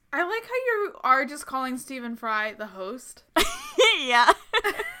I like how you are just calling Stephen Fry the host. Yeah.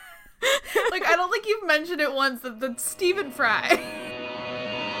 Like, I don't think you've mentioned it once, that the Stephen Fry.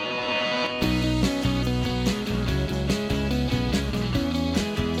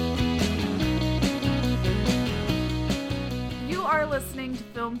 You are listening to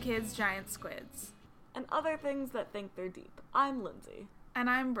Film Kids Giant Squids. And other things that think they're deep. I'm Lindsay. And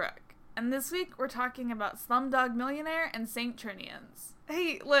I'm Brooke. And this week we're talking about Slumdog Millionaire and Saint Trinians.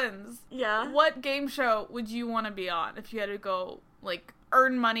 Hey, Linz. Yeah? What game show would you want to be on if you had to go, like,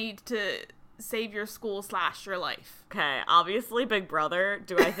 earn money to save your school / your life? Okay, obviously Big Brother.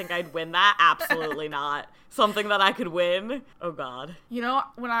 Do I think I'd win that? Absolutely not. Something that I could win? Oh god. You know,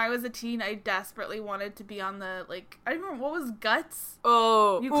 when I was a teen, I desperately wanted to be on the, like, I don't remember, what was Guts?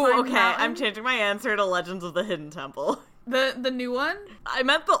 Oh, okay. Mountain? I'm changing my answer to Legends of the Hidden Temple. The new one? I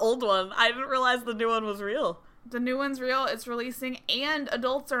meant the old one. I didn't realize the new one was real. The new one's real, it's releasing, and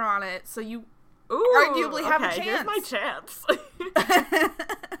adults are on it, so you Ooh, arguably have a okay, chance. Here's my chance.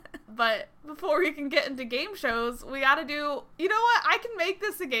 But before we can get into game shows, we gotta do, you know what, I can make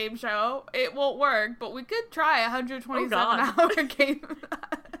this a game show. It won't work, but we could try 127-hour game.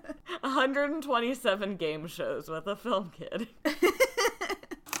 127 game shows with a film kid.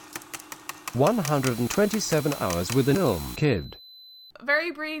 127 hours with an film kid.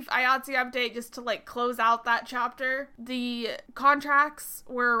 Very brief IATSE update just to, like, close out that chapter. The contracts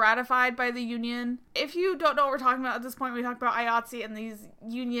were ratified by the union. If you don't know what we're talking about at this point, we talked about IATSE and these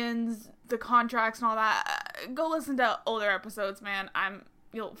unions, the contracts and all that. Go listen to older episodes, man.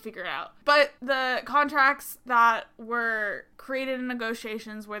 You'll figure it out. But the contracts that were created in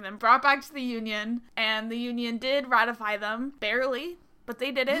negotiations were then brought back to the union, and the union did ratify them. Barely, but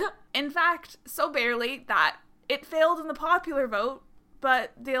they did it. In fact, so barely that it failed in the popular vote,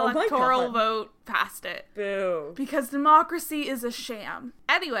 but the electoral vote passed it. Boo. Because democracy is a sham.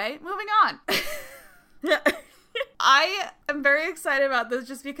 Anyway, moving on. I am very excited about this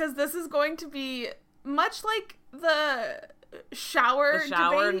just because this is going to be much like the shower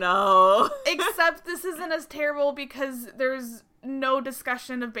debate. No. Except this isn't as terrible because there's no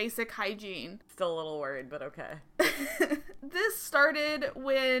discussion of basic hygiene. Still a little worried, but okay. This started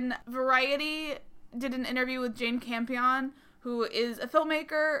when Variety did an interview with Jane Campion, who is a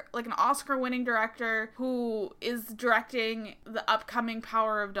filmmaker, like an Oscar-winning director, who is directing the upcoming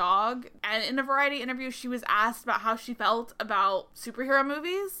Power of Dog. And in a Variety interview, she was asked about how she felt about superhero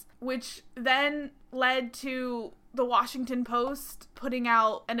movies, which then led to the Washington Post putting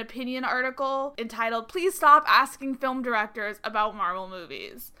out an opinion article entitled, "Please Stop Asking Film Directors About Marvel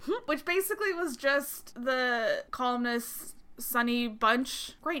Movies," which basically was just the columnist Sunny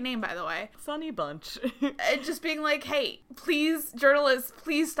Bunch, great name by the way, Sunny Bunch. and just being like, hey, please, journalists,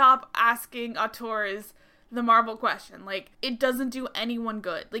 please stop asking auteurs the Marvel question. Like, it doesn't do anyone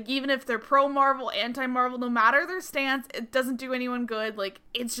good. Like, even if they're pro-Marvel, anti-Marvel, no matter their stance, it doesn't do anyone good. Like,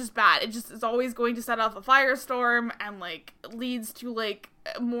 it's just bad. It just is always going to set off a firestorm and, like, leads to, like,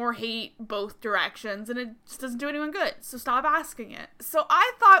 more hate both directions, and it just doesn't do anyone good. So stop asking it. So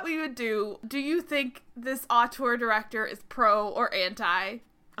I thought we would do you think this auteur director is pro or anti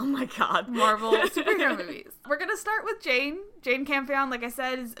Oh my god. Marvel superhero movies? We're gonna start with Jane Campion, like I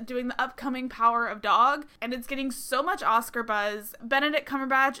said, is doing the upcoming Power of Dog, and it's getting so much Oscar buzz. Benedict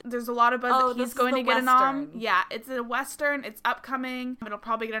Cumberbatch, there's a lot of buzz that he's going to get a nom. Yeah, it's a Western, it's upcoming. It'll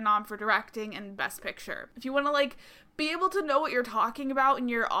probably get a nom for directing and Best Picture. If you want to, like, be able to know what you're talking about in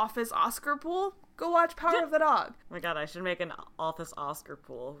your office Oscar pool, go watch Power of the Dog. Oh my god, I should make an office Oscar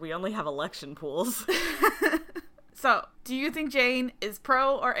pool. We only have election pools. So, do you think Jane is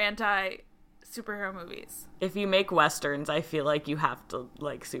pro or anti superhero movies? If you make Westerns, I feel like you have to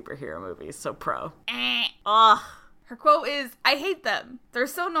like superhero movies, so pro. Ugh. Her quote is, "I hate them. They're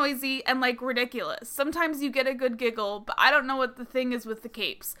so noisy and, like, ridiculous. Sometimes you get a good giggle, but I don't know what the thing is with the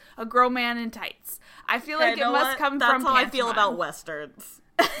capes. A grown man in tights. I feel like it must come from That's how I feel pantomime." about Westerns.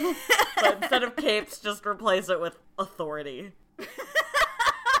 But instead of capes, just replace it with authority.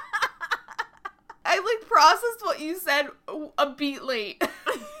 I, like, processed what you said a beat late.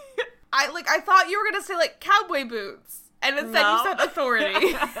 I thought you were gonna say, like, cowboy boots, and instead you said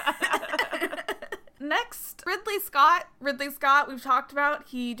authority. Next, Ridley Scott. We've talked about.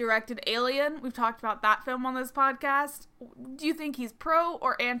 He directed Alien. We've talked about that film on this podcast. Do you think he's pro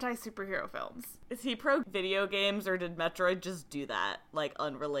or anti-superhero films? Is he pro video games, or did Metroid just do that, like,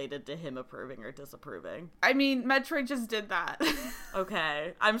 unrelated to him approving or disapproving? I mean, Metroid just did that.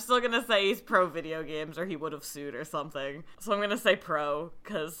 Okay. I'm still gonna say he's pro video games, or he would have sued or something. So I'm gonna say pro,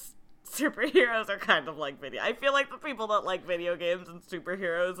 because superheroes are kind of like video. I feel like the people that like video games and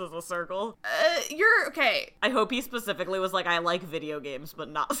superheroes is a circle. You're okay. I hope he specifically was like, I like video games, but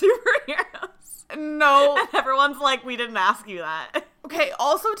not superheroes. No. And everyone's like, we didn't ask you that. Okay,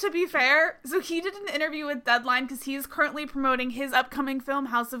 also to be fair, so he did an interview with Deadline because he's currently promoting his upcoming film,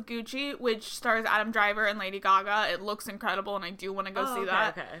 House of Gucci, which stars Adam Driver and Lady Gaga. It looks incredible, and I do want to go see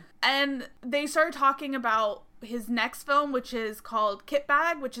that. Okay. And they started talking about his next film, which is called Kit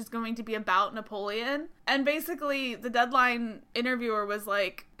Bag, which is going to be about Napoleon. And basically, the Deadline interviewer was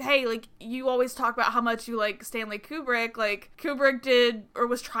like, hey, like, you always talk about how much you like Stanley Kubrick. Like, Kubrick did, or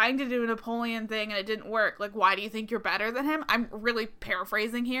was trying to do a Napoleon thing, and it didn't work. Like, why do you think you're better than him? I'm really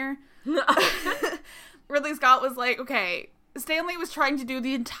paraphrasing here. Ridley Scott was like, okay, Stanley was trying to do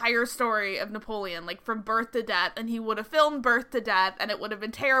the entire story of Napoleon, like from birth to death, and he would have filmed birth to death, and it would have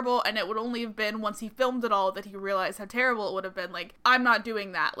been terrible, and it would only have been once he filmed it all that he realized how terrible it would have been. Like, I'm not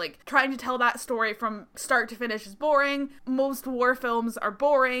doing that. Like, trying to tell that story from start to finish is boring. Most war films are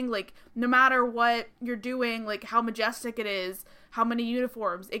boring. Like, no matter what you're doing, like how majestic it is, how many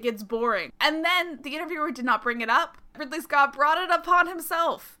uniforms, it gets boring. And then the interviewer did not bring it up. Ridley Scott brought it upon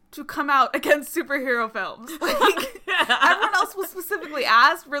himself to come out against superhero films. Like, everyone else was specifically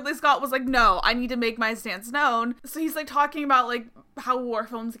asked. Ridley Scott was like, no, I need to make my stance known. So he's like talking about like how war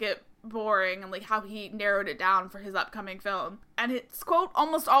films get boring and like how he narrowed it down for his upcoming film. And it's, quote,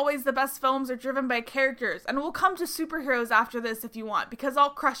 almost always the best films are driven by characters. And we'll come to superheroes after this if you want, because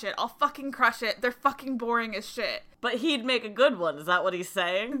I'll crush it. I'll fucking crush it. They're fucking boring as shit. But he'd make a good one. Is that what he's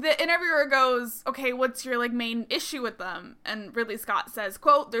saying? The interviewer goes, okay, what's your, like, main issue with them? And Ridley Scott says,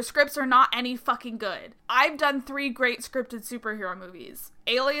 quote, their scripts are not any fucking good. I've done 3 great scripted superhero movies.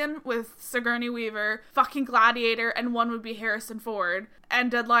 Alien with Sigourney Weaver, fucking Gladiator, and one would be Harrison Ford.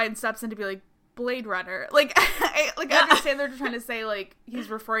 And Deadline steps in to be like, Blade Runner. Like, I understand they're trying to say, like, he's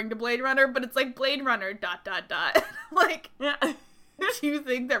referring to Blade Runner, but it's like Blade Runner, ... Like, Yeah. do you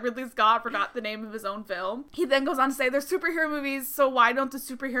think that Ridley Scott forgot the name of his own film? He then goes on to say, they're superhero movies, so why don't the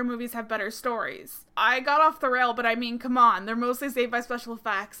superhero movies have better stories? I got off the rail, but I mean, come on. They're mostly saved by special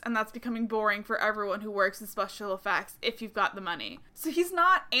effects, and that's becoming boring for everyone who works in special effects if you've got the money. So he's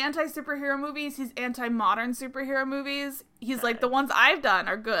not anti-superhero movies, he's anti-modern superhero movies. He's like, the ones I've done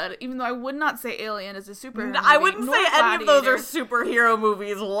are good, even though I would not say Alien is a superhero movie. I wouldn't say any of those are Gladiator. superhero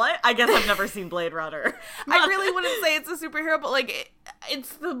movies. What? I guess I've never seen Blade Runner. I really wouldn't say it's a superhero, but like,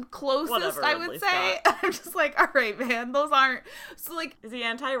 it's the closest, Whatever, I would Ridley say. Scott. I'm just like, all right, man, those aren't. So like, Is he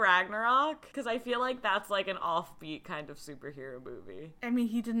anti-Ragnarok? Because I feel like that's like an offbeat kind of superhero movie. I mean,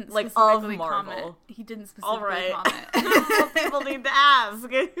 he didn't Like, of specifically Marvel. comment. He didn't specifically All right. comment. People need to ask.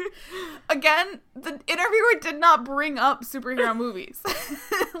 Again, the interviewer did not bring up superhero movies.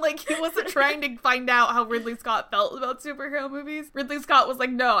 Like, he wasn't trying to find out how Ridley Scott felt about superhero movies. Ridley Scott was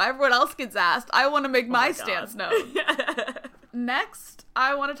like, no, everyone else gets asked. I want to make my God. stance known. Next,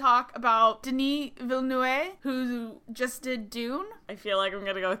 I want to talk about Denis Villeneuve, who just did Dune. I feel like I'm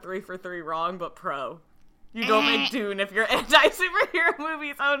gonna go 3 for 3 wrong, but pro. You don't make Dune if you're anti-superhero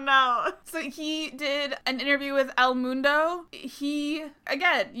movies. Oh no. So he did an interview with El Mundo. He,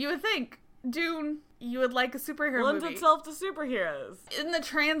 again, you would think, Dune, you would like a superhero Lends movie. itself to superheroes. In the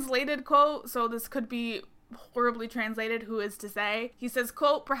translated quote, so this could be horribly translated, who is to say, he says,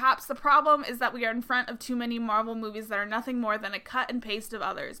 quote, perhaps the problem is that we are in front of too many Marvel movies that are nothing more than a cut and paste of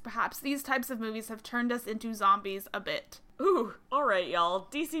others. Perhaps these types of movies have turned us into zombies a bit. Ooh, alright y'all,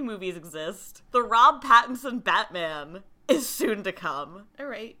 DC movies exist. The Rob Pattinson Batman is soon to come. All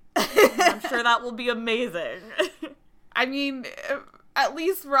right. I'm sure that will be amazing. I mean, at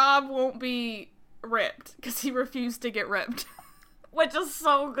least Rob won't be ripped, because he refused to get ripped. Which is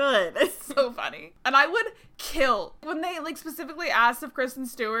so good. So funny. And I would kill when they like specifically asked if Kristen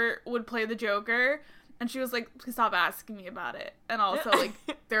Stewart would play the Joker, and she was like, please stop asking me about it. And also, like,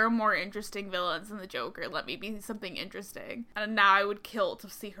 there are more interesting villains than the Joker. Let me be something interesting. And now I would kill to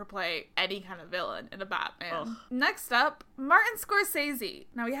see her play any kind of villain in a Batman. Ugh. Next up, Martin Scorsese.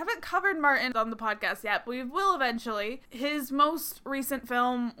 Now, we haven't covered Martin on the podcast yet, but we will eventually. His most recent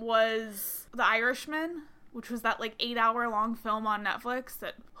film was The Irishman, which was that, like, 8-hour-long film on Netflix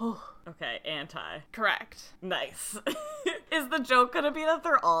that, Okay, anti. correct. Nice. Is the joke gonna be that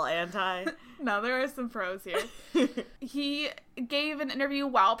they're all anti? No, there are some pros here. He gave an interview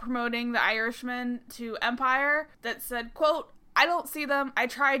while promoting The Irishman to Empire that said, quote, I don't see them. I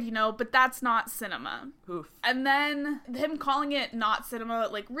tried, but that's not cinema. Oof. And then him calling it not cinema,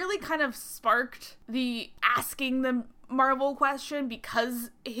 like, really kind of sparked the asking the Marvel question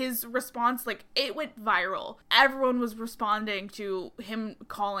because his response, like, it went viral. Everyone was responding to him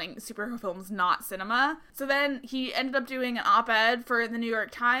calling superhero films not cinema. So then he ended up doing an op-ed for the New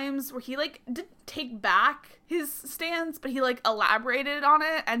York Times where he, like, didn't take back his stance, but he, like, elaborated on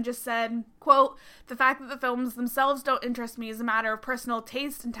it and just said, quote, "The fact that the films themselves don't interest me is a matter of personal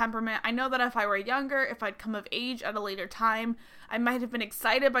taste and temperament. I know that if I were younger, if I'd come of age at a later time, I might have been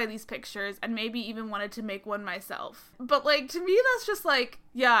excited by these pictures and maybe even wanted to make one myself." But, like, to me, that's just like,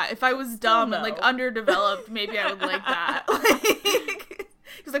 yeah, if I was dumb and, like, underdeveloped, maybe I would like that. Like,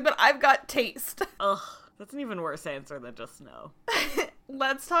 he's like, but I've got taste. Ugh, that's an even worse answer than just no.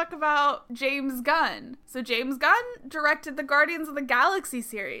 Let's talk about James Gunn. So James Gunn directed the Guardians of the Galaxy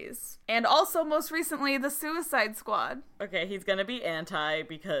series, and also most recently the Suicide Squad. Okay, he's gonna be anti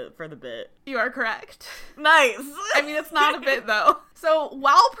because for the bit. You are correct. Nice! I mean, it's not a bit though. So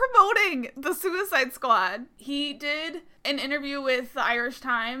while promoting the Suicide Squad, he did an interview with the Irish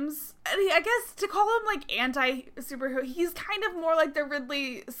Times. And I guess to call him, like, anti-superhero, he's kind of more like the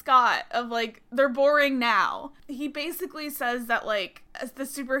Ridley Scott of, like, they're boring now. He basically says that, like, the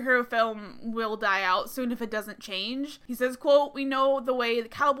superhero film will die out soon if it doesn't change. He says, quote, "We know the way the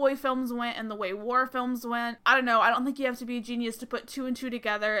cowboy films went and the way war films went. I don't know, I don't think you have to be a genius to put two and two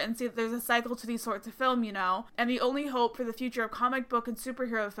together and see that there's a cycle to these sorts of film, you know? And the only hope for the future of comic book and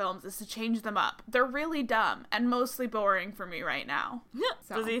superhero films is to change them up. They're really dumb and mostly boring for me right now."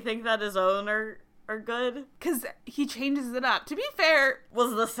 So. Does he think that his own are good? Because he changes it up. To be fair,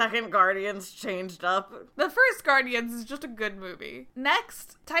 Was the second Guardians changed up? the first Guardians is just a good movie.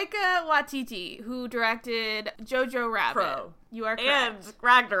 Next, Taika Waititi, who directed Jojo Rabbit. Pro. You are correct. And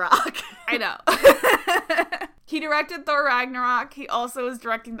Ragnarok. I know. He directed Thor Ragnarok. He also is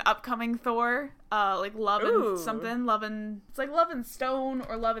directing the upcoming Thor. Like Love and Ooh. something. It's like Love and Stone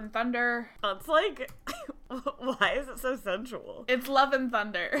or Love and Thunder. That's like, why is it so sensual? It's Love and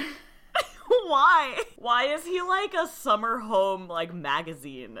Thunder. Why? Why is he like a summer home, like,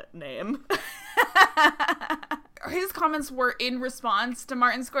 magazine name? His comments were in response to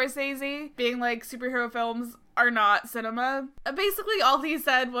Martin Scorsese being like, superhero films are not cinema. Basically, all he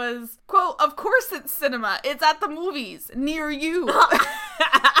said was, quote, "Of course it's cinema. It's at the movies, near you."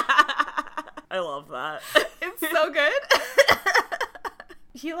 I love that. It's so good.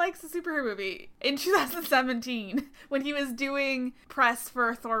 He likes a superhero movie. In 2017, when he was doing press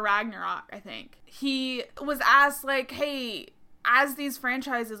for Thor Ragnarok, I think, he was asked, like, hey, as these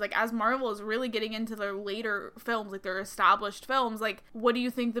franchises, like, as Marvel is really getting into their later films, like, their established films, like, what do you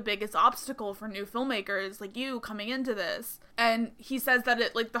think the biggest obstacle for new filmmakers, like you, coming into this? And he says that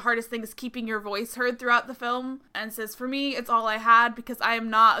it, like, the hardest thing is keeping your voice heard throughout the film, and says, for me, it's all I had because I am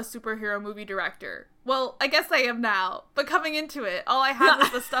not a superhero movie director. Well, I guess I am now, but coming into it, all I had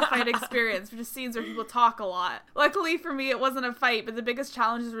was the stuff I had experienced, which is scenes where people talk a lot. Luckily for me, it wasn't a fight, but the biggest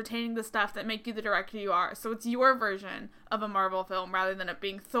challenge is retaining the stuff that make you the director you are. So it's your version of a Marvel film rather than it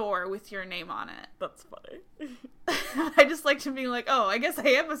being Thor with your name on it. That's funny. I just liked him being like, oh, I guess I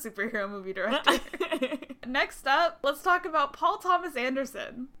am a superhero movie director. Next up, let's talk about Paul Thomas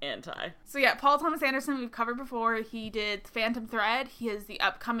Anderson. Anti. So yeah, Paul Thomas Anderson, we've covered before. He did Phantom Thread. He has the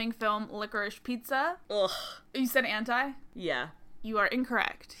upcoming film Licorice Pizza. Ugh. You said anti? Yeah. You are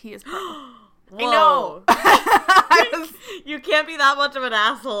incorrect. He is pro. Whoa. I know. You can't be that much of an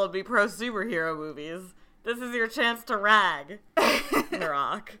asshole and be pro superhero movies. This is your chance to rag.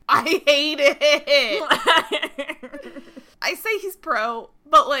 Rock. I hate it. I say he's pro,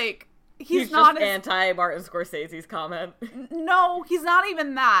 but like, he's not just anti Martin Scorsese's comment. No, he's not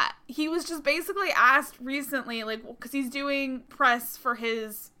even that. He was just basically asked recently, like, because he's doing press for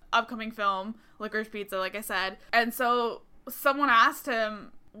his upcoming film, Licorice Pizza, like I said. And so someone asked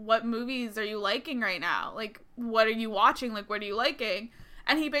him, what movies are you liking right now? Like, what are you watching? Like, what are you liking?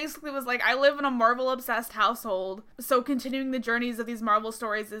 And he basically was like, I live in a Marvel-obsessed household, so continuing the journeys of these Marvel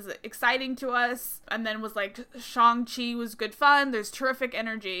stories is exciting to us. And then was like, Shang-Chi was good fun, there's terrific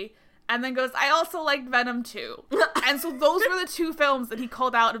energy. And then goes, I also liked Venom 2. And so those were the two films that he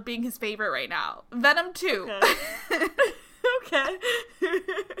called out of being his favorite right now. Venom 2. Okay. Okay.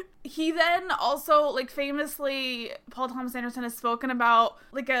 He then also, like, famously, Paul Thomas Anderson has spoken about,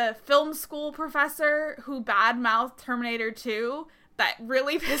 like, a film school professor who badmouthed Terminator 2. That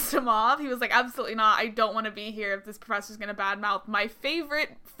really pissed him off. He was like, absolutely not. I don't want to be here if this professor's gonna badmouth my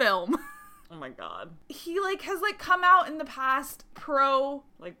favorite film. Oh my god. He, like, has, like, come out in the past pro...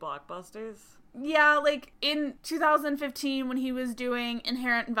 Like blockbusters? Yeah, like, in 2015 when he was doing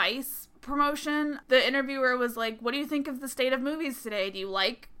Inherent Vice promotion, the interviewer was like, what do you think of the state of movies today? Do you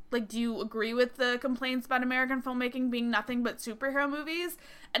like like, do you agree with the complaints about American filmmaking being nothing but superhero movies?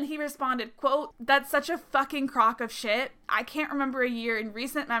 And he responded, quote, "That's such a fucking crock of shit. I can't remember a year in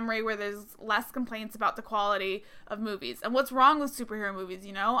recent memory where there's less complaints about the quality of movies. And what's wrong with superhero movies,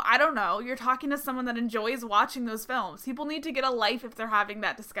 you know? I don't know. You're talking to someone that enjoys watching those films. People need to get a life if they're having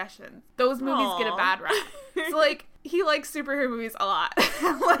that discussion. Those movies get a bad rap." So, like, he likes superhero movies a lot.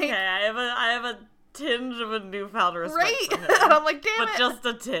 Like, okay, I have a tinge of a newfound respect right? for him. And I'm like, damn but it. just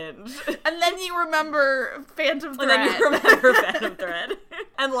a tinge. And then you remember Phantom Thread. And then you remember Phantom Thread.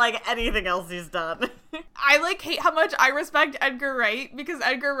 And, like, anything else he's done. I, like, hate how much I respect Edgar Wright, because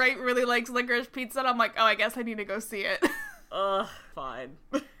Edgar Wright really likes Licorice Pizza, and I'm like, oh, I guess I need to go see it. Ugh, fine.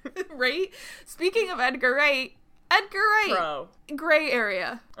 Right? Speaking of Edgar Wright, Bro. Gray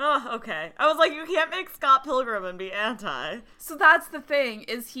area. Oh, okay. I was like, you can't make Scott Pilgrim and be anti. So that's the thing,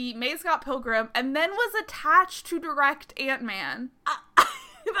 is he made Scott Pilgrim, and then was attached to direct Ant-Man. That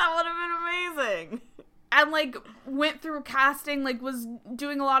would have been amazing. And, like, went through casting, like, was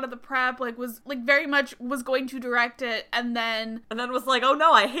doing a lot of the prep, like, was, like, very much was going to direct it, and then... And then was like, oh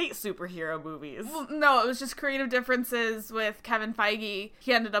no, I hate superhero movies. Well, no, it was just creative differences with Kevin Feige.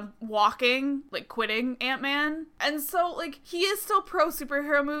 He ended up walking, like, quitting Ant-Man. And so, like, he is still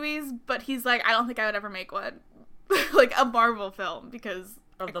pro-superhero movies, but he's like, I don't think I would ever make one. Like, a Marvel film, because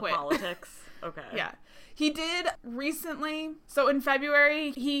Of I the quit. politics. Okay. Yeah. He did recently, so in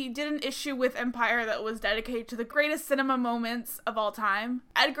February, he did an issue with Empire that was dedicated to the greatest cinema moments of all time.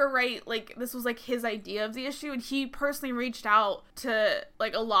 Edgar Wright, like, this was, like, his idea of the issue, and he personally reached out to,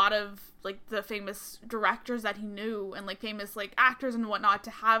 like, a lot of, like, the famous directors that he knew, and, like, famous, like, actors and whatnot, to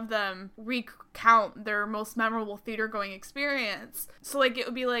have them recount their most memorable theater-going experience. So, like, it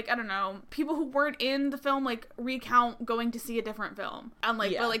would be, like, I don't know, people who weren't in the film, like, recount going to see a different film. And,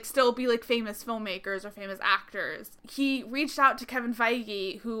 like, Yeah. but, like, still be, like, famous filmmakers or famous actors. He reached out to Kevin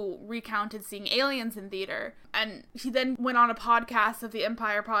Feige, who recounted seeing Aliens in theater, and he then went on a podcast of the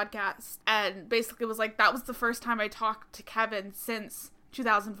Empire podcast, and basically was like, that was the first time I talked to Kevin since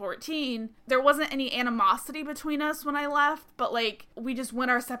 2014. There wasn't any animosity between us when I left, but, like, we just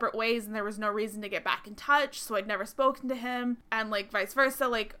went our separate ways, and there was no reason to get back in touch, so I'd never spoken to him, and, like, vice versa.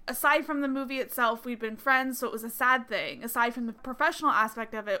 Like, aside from the movie itself, we'd been friends, so it was a sad thing. Aside from the professional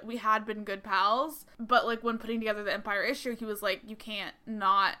aspect of it, we had been good pals, but, like, when putting together the Empire issue, he was like, you can't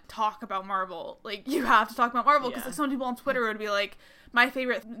not talk about Marvel. Like, you have to talk about Marvel, because, Yeah. like, some people on Twitter would be like, my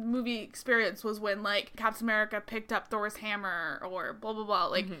favorite movie experience was when, like, Captain America picked up Thor's hammer, or blah, blah, blah,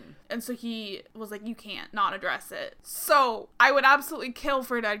 like, and so he was like, you can't not address it. So, I would absolutely kill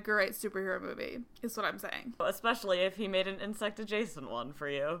for an Edgar Wright superhero movie, is what I'm saying. Especially if he made an insect-adjacent one for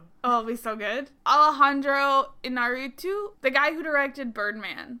you. Oh, it'll be so good. Alejandro Inarritu, the guy who directed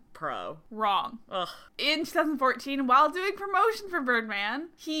Birdman. Pro. Wrong. Ugh. In 2014, while doing promotion for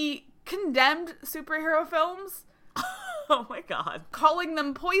Birdman, he condemned superhero films, Oh my god. calling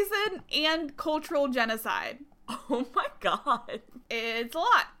them poison and cultural genocide. Oh my god. It's a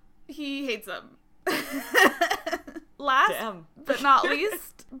lot. He hates them. Last Damn. but not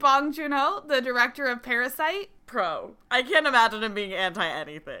least, Bong Joon-ho, the director of Parasite. Pro. I can't imagine him being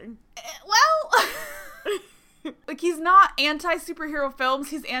anti-anything. Well, like, he's not anti-superhero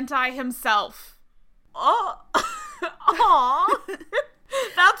films, he's anti-himself. Oh. Aww.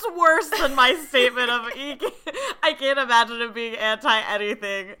 That's worse than my statement of I can't imagine him being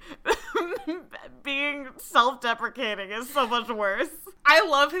anti-anything. Being self-deprecating is so much worse. I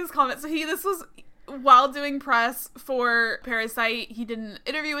love his comments. So this was while doing press for Parasite. He did an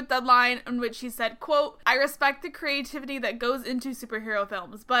interview with Deadline in which he said, quote, "I respect the creativity that goes into superhero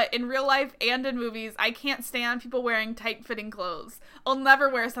films, but in real life and in movies, I can't stand people wearing tight-fitting clothes. I'll never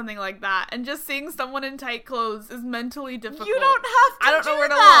wear something like that, and just seeing someone in tight clothes is mentally difficult. You don't have to I don't know do where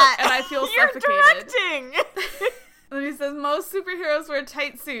to that. look, and I feel You're suffocated." directing. And he says, most superheroes wear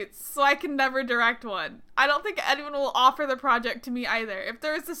tight suits, so I can never direct one. I don't think anyone will offer the project to me either. If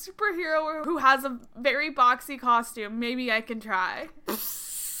there is a superhero who has a very boxy costume, maybe I can try. Why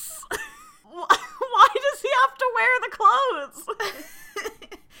does he have to wear the clothes?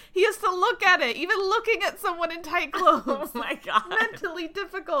 He has to look at it. Even looking at someone in tight clothes. Oh my god. Mentally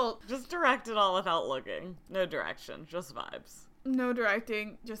difficult. Just direct it all without looking. No direction, just vibes. No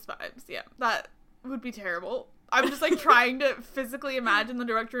directing, just vibes. Yeah, that would be terrible. I'm just, like, trying to physically imagine the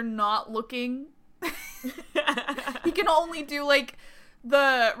director not looking. He can only do, like,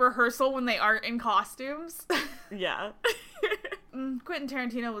 the rehearsal when they aren't in costumes. Yeah. Quentin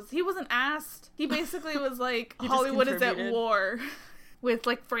Tarantino wasn't asked. He basically was like, He just Hollywood is at contributed. war with,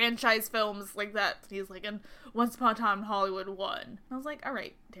 like, franchise films like that. He's like, and Once Upon a Time in Hollywood won. I was like, all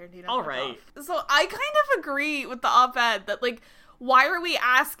right, Tarantino. All fuck right. off. So I kind of agree with the op-ed that, like, why are we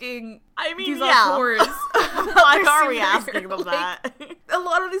asking these yeah. auteurs? Why are we asking them that? A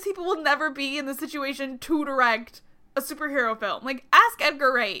lot of these people will never be in the situation to direct a superhero film. Like, ask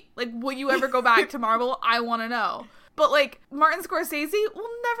Edgar Wright. Like, will you ever go back to Marvel? I want to know. But, like, Martin Scorsese will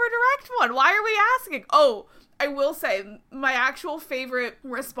never direct one. Why are we asking? Oh, I will say, my actual favorite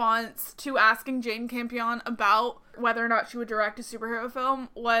response to asking Jane Campion about whether or not she would direct a superhero film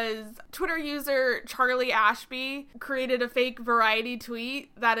was Twitter user Charlie Ashby created a fake Variety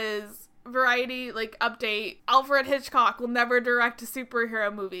tweet that is, Variety, like, update, Alfred Hitchcock will never direct a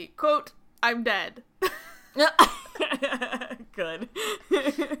superhero movie. Quote, I'm dead. Good.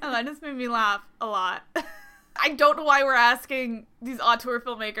 And that just made me laugh a lot. I don't know why we're asking these auteur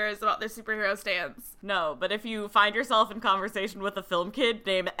filmmakers about their superhero stance. No, but if you find yourself in conversation with a film kid,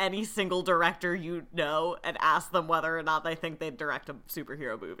 name any single director you know and ask them whether or not they think they'd direct a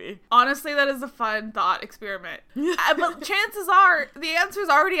superhero movie. Honestly, that is a fun thought experiment. But chances are, the answer's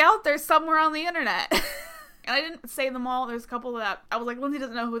already out there somewhere on the internet. And I didn't say them all. There's a couple that I was like, Lindsay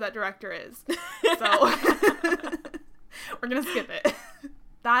doesn't know who that director is. So we're going to skip it.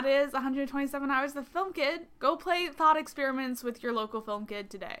 That is 127 Hours of Film Kid. Go play thought experiments with your local film kid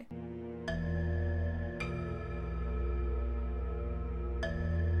today.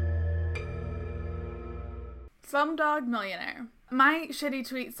 Slumdog Millionaire. My shitty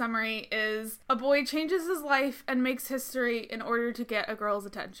tweet summary is, a boy changes his life and makes history in order to get a girl's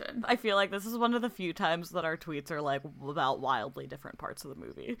attention. I feel like this is one of the few times that our tweets are like about wildly different parts of the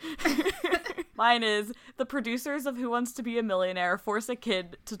movie. Mine is, the producers of Who Wants to Be a Millionaire force a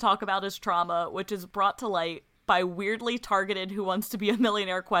kid to talk about his trauma, which is brought to light by weirdly targeted Who Wants to Be a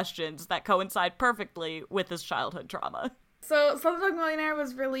Millionaire questions that coincide perfectly with his childhood trauma. So, Slumdog Millionaire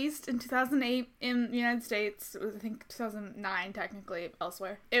was released in 2008 in the United States. It was, I think, 2009, technically,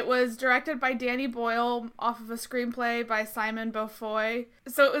 elsewhere. It was directed by Danny Boyle off of a screenplay by Simon Beaufoy.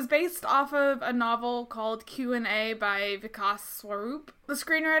 So, it was based off of a novel called Q&A by Vikas Swarup. The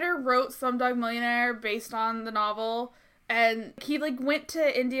screenwriter wrote Slumdog Millionaire based on the novel, and he, like, went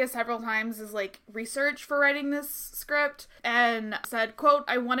to India several times as, like, research for writing this script, and said, quote,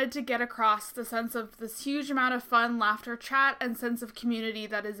 I wanted to get across the sense of this huge amount of fun, laughter, chat, and sense of community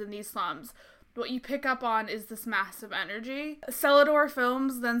that is in these slums. What you pick up on is this massive energy. Celador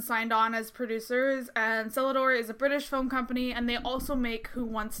Films then signed on as producers, and Celador is a British film company, and they also make Who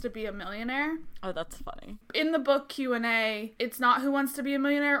Wants to Be a Millionaire. Oh, that's funny. In the book Q&A, it's not Who Wants to Be a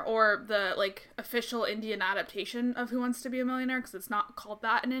Millionaire or the, like, official Indian adaptation of Who Wants to Be a Millionaire, because it's not called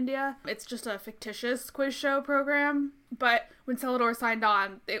that in India. It's just a fictitious quiz show program. But when Celador signed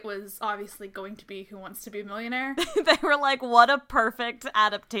on, it was obviously going to be Who Wants to Be a Millionaire. They were like, what a perfect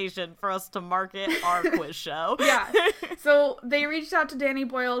adaptation for us to market our quiz show. Yeah. So they reached out to Danny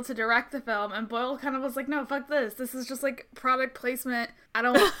Boyle to direct the film, and Boyle kind of was like, no, fuck this. This is just like product placement.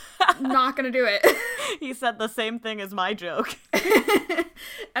 I'm not gonna do it. He said the same thing as my joke.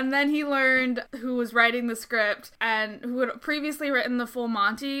 And then he learned who was writing the script and who had previously written The Full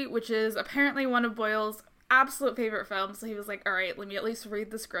Monty, which is apparently one of Boyle's absolute favorite films. So he was like, all right, let me at least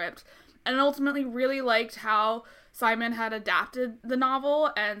read the script. And ultimately really liked how Simon had adapted the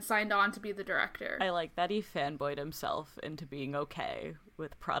novel and signed on to be the director. I like that he fanboyed himself into being okay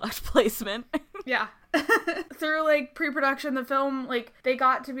with product placement. Yeah. Through, like, pre-production, the film, like, they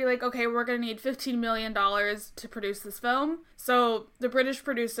got to be like, okay, we're gonna need $15 million to produce this film. So the British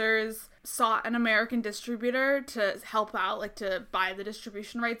producers sought an American distributor to help out, like, to buy the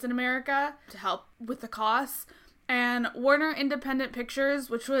distribution rights in America, to help with the costs. And Warner Independent Pictures,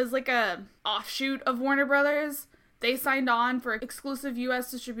 which was like a offshoot of Warner Brothers, they signed on for exclusive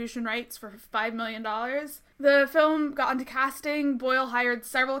U.S. distribution rights for $5 million. The film got into casting. Boyle hired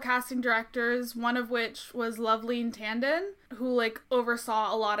several casting directors, one of which was Loveleen Tandon, who, like,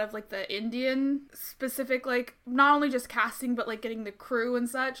 oversaw a lot of, like, the Indian specific, like, not only just casting, but, like, getting the crew and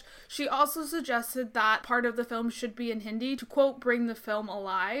such. She also suggested that part of the film should be in Hindi to, quote, bring the film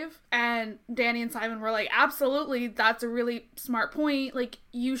alive. And Danny and Simon were like, absolutely, that's a really smart point. Like,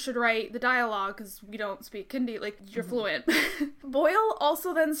 you should write the dialogue because we don't speak Hindi. Like, you're fluent. Boyle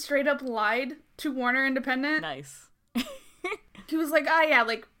also then straight up lied to Warner Independent. Nice. He was like, yeah,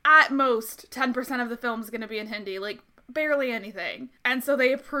 like, at most 10% of the film's gonna be in Hindi. Like, barely anything. And so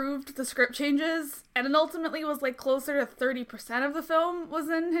they approved the script changes, and it ultimately was, like, closer to 30% of the film was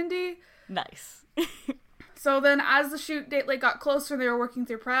in Hindi. Nice. So then as the shoot date, like, got closer and they were working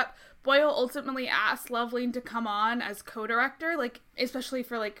through prep, Boyle ultimately asked Loveleen to come on as co-director, like, especially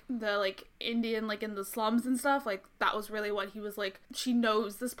for, like, the, like, Indian, like, in the slums and stuff. Like, that was really what he was like, she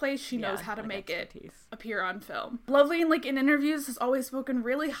knows this place, she knows how to make expertise. it appear on film. Loveleen, like, in interviews has always spoken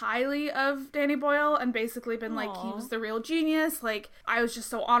really highly of Danny Boyle and basically been like, he was the real genius, like, I was just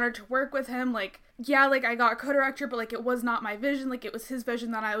so honored to work with him, like, yeah, like, I got co-director, but, like, it was not my vision, like, it was his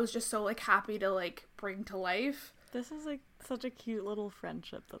vision that I was just so, like, happy to, like, bring to life. This is, like, such a cute little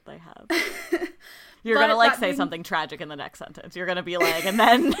friendship that they have. You're gonna, like, say something tragic in the next sentence. You're gonna be like, and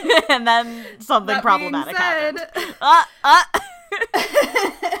then something problematic happened. I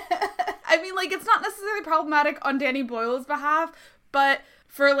mean, like, it's not necessarily problematic on Danny Boyle's behalf, but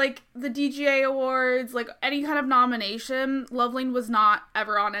for, like, the DGA Awards, like, any kind of nomination, Loveleen was not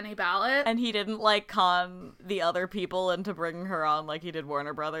ever on any ballot. And he didn't, like, con the other people into bringing her on like he did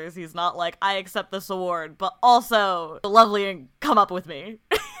Warner Brothers. He's not like, I accept this award, but also, Loveleen, come up with me.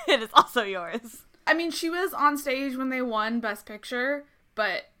 It is also yours. I mean, she was on stage when they won Best Picture,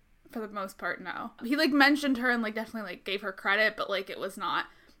 but for the most part, no. He, like, mentioned her and, like, definitely, like, gave her credit, but, like, it was not.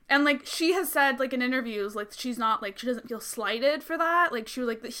 And, like, she has said, like, in interviews, like, she's not, like, she doesn't feel slighted for that. Like, she was,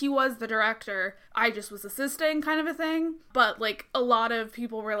 like, he was the director. I just was assisting kind of a thing. But, like, a lot of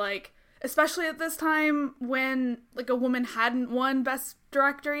people were, like, especially at this time when, like, a woman hadn't won Best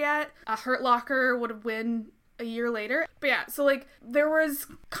Director yet. Hurt Locker would have won a year later. But, yeah, so, like, there was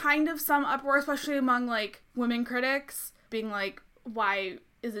kind of some uproar, especially among, like, women critics, being, like, why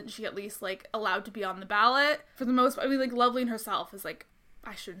isn't she at least, like, allowed to be on the ballot? For the most, I mean, like, Loveleen herself is, like,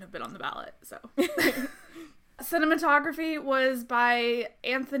 I shouldn't have been on the ballot, so. Cinematography was by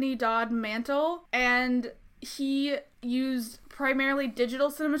Anthony Dodd Mantle, and he used primarily digital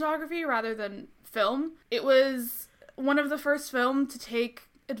cinematography rather than film. It was one of the first films to take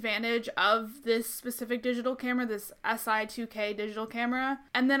advantage of this specific digital camera, this SI2K digital camera,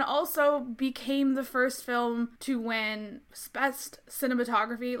 and then also became the first film to win Best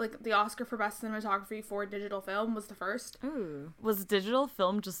Cinematography, like the Oscar for Best Cinematography for digital film was the first. Ooh. Was digital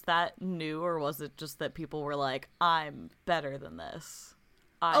film just that new, or was it just that people were like, I'm better than this?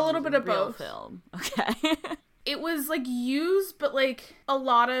 A little bit of both. Film. Okay. It was, like, used, but, like, a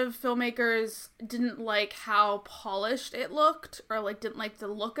lot of filmmakers didn't like how polished it looked, or, like, didn't like the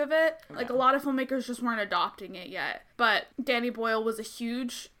look of it. Yeah. Like, a lot of filmmakers just weren't adopting it yet. But Danny Boyle was a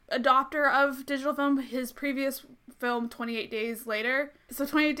huge adopter of digital film. His previous film, 28 Days Later. So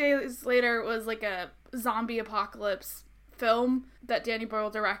 28 Days Later was, like, a zombie apocalypse film that Danny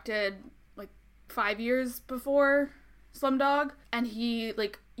Boyle directed, like, 5 years before Slumdog, and he,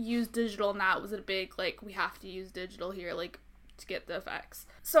 like, used digital, and that was a big, like, we have to use digital here, like, to get the effects.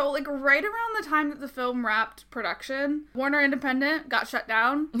 So, like, right around the time that the film wrapped production, Warner Independent got shut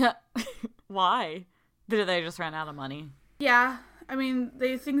down. Why? Did they just run out of money? Yeah. I mean,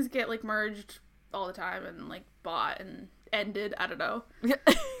 things get, like, merged all the time and, like, bought and ended. I don't know.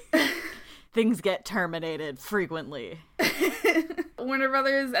 Things get terminated frequently. Warner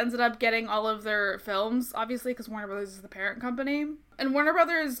Brothers ended up getting all of their films, obviously, because Warner Brothers is the parent company. And Warner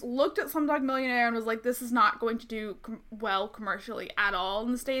Brothers looked at Slumdog Millionaire and was like, this is not going to do well commercially at all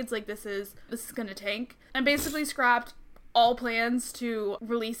in the States. Like, this is going to tank. And basically scrapped all plans to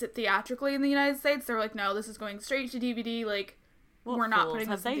release it theatrically in the United States. They were like, no, this is going straight to DVD. Like, we're not putting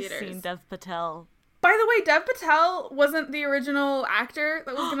this in theaters. Have they seen Dev Patel? By the way, Dev Patel wasn't the original actor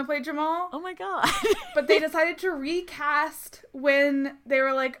that was going to play Jamal. Oh my god. But they decided to recast when they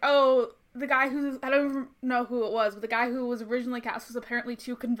were like, oh, the guy who, I don't even know who it was, but the guy who was originally cast was apparently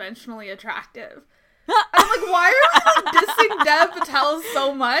too conventionally attractive. I'm like, why are we dissing Dev Patel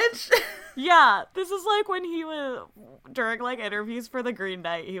so much? Yeah, this is like when he was, during like interviews for the Green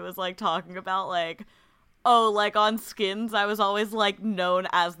Knight, he was like talking about like, oh, like on Skins, I was always like known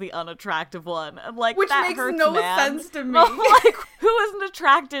as the unattractive one. I'm like, which that makes hurts, no man. sense to me. Like, who isn't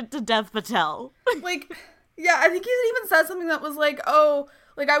attracted to Dev Patel? Like, yeah, I think he even said something that was like, oh,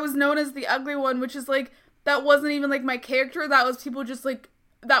 like I was known as the ugly one, which is like, that wasn't even like my character. That was people just like,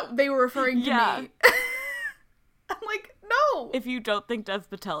 that they were referring to me. I'm like, no. If you don't think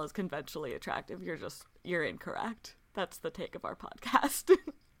Dev Patel is conventionally attractive, you're incorrect. That's the take of our podcast.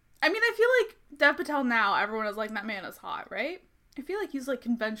 I mean, I feel like Dev Patel now, everyone is like, that man is hot, right? I feel like he's, like,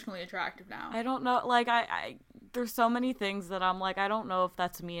 conventionally attractive now. I don't know. Like, I there's so many things that I'm like, I don't know if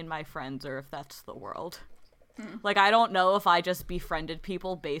that's me and my friends or if that's the world. Like, I don't know if I just befriended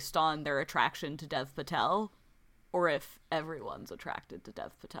people based on their attraction to Dev Patel or if everyone's attracted to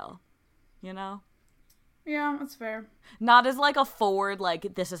Dev Patel. You know? Yeah, that's fair. Not as, like, a forward,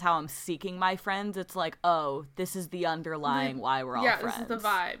 like, this is how I'm seeking my friends. It's like, oh, this is the underlying why we're all friends. Yeah, this is the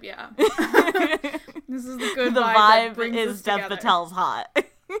vibe, yeah. This is the good the vibe vibe that brings is us Dev together. Patel's hot.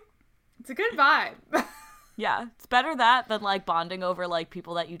 a good vibe. Yeah, it's better that than, like, bonding over, like,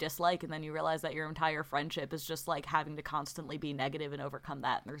 people that you dislike, and then you realize that your entire friendship is just, like, having to constantly be negative and overcome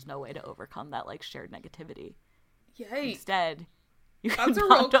that, and there's no way to overcome that, like, shared negativity. Yikes. Instead, you That's can a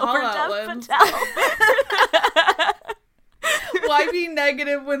real bond over call-out, Dev Limbs. Patel. Why be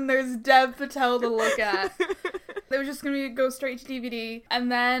negative when there's Dev Patel to look at? They were just gonna go straight to DVD.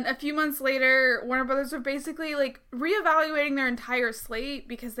 And then a few months later, Warner Brothers were basically, like, reevaluating their entire slate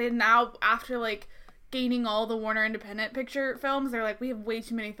because they now, after, like, gaining all the Warner Independent Picture films, they're like, we have way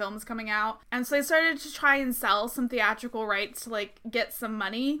too many films coming out. And so they started to try and sell some theatrical rights to, like, get some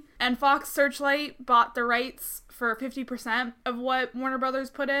money. And Fox Searchlight bought the rights for 50% of what Warner Brothers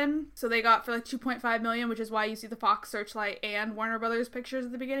put in. So they got for like $2.5 million, which is why you see the Fox Searchlight and Warner Brothers pictures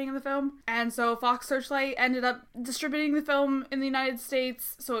at the beginning of the film. And so Fox Searchlight ended up distributing the film in the United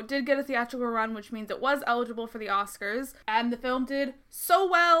States. So it did get a theatrical run, which means it was eligible for the Oscars. And the film did so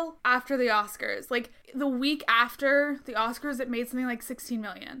well after the Oscars. Like, the week after the Oscars, it made something like $16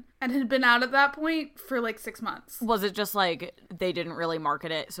 million and had been out at that point for like 6 months. Was it just like they didn't really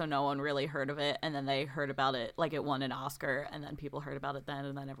market it, so no one really heard of it, and then they heard about it, like it won an Oscar, and then people heard about it then,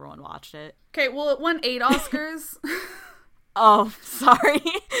 and then everyone watched it? Okay, well, it won 8 Oscars. Oh, sorry.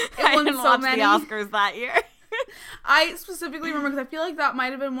 I won didn't so watch many. the Oscars that year. I specifically remember because I feel like that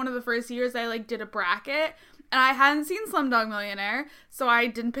might have been one of the first years I, like, did a bracket. And I hadn't seen Slumdog Millionaire, so I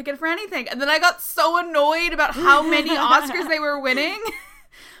didn't pick it for anything. And then I got so annoyed about how many Oscars they were winning.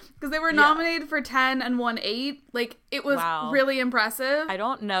 Because they were nominated for 10 and won 8. Like, it was really impressive. I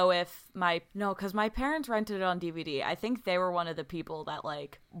don't know if because my parents rented it on DVD. I think they were one of the people that,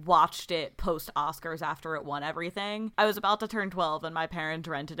 like, watched it post-Oscars after it won everything. I was about to turn 12 and my parents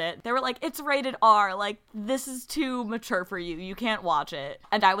rented it. They were like, it's rated R. Like, this is too mature for you. You can't watch it.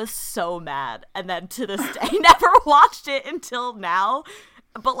 And I was so mad. And then to this day, never watched it until now.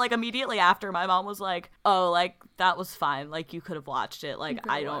 But, like, immediately after, my mom was like, oh, like, that was fine. Like, you could have watched it. Like,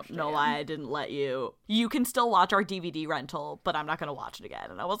 I don't know why I didn't let you. You can still watch our DVD rental, but I'm not going to watch it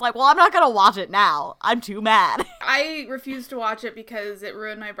again. And I was like, well, I'm not going to watch it now. I'm too mad. I refused to watch it because it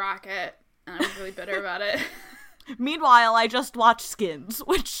ruined my bracket, and I was really bitter about it. Meanwhile, I just watched Skins,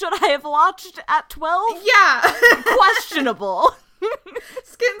 which should I have watched at 12? Yeah. Questionable.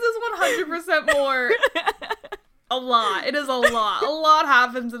 Skins is 100% more... A lot. It is a lot. A lot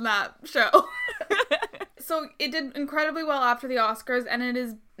happens in that show. So it did incredibly well after the Oscars, and it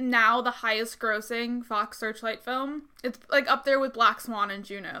is now the highest grossing Fox Searchlight film. It's, like, up there with Black Swan and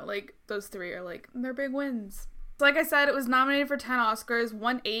Juno. Like, those three are, like, they're big wins. So like I said, it was nominated for 10 Oscars,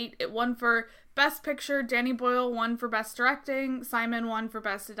 won 8. It won for Best Picture. Danny Boyle won for Best Directing. Simon won for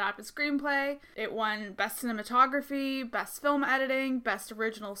Best Adapted Screenplay. It won Best Cinematography, Best Film Editing, Best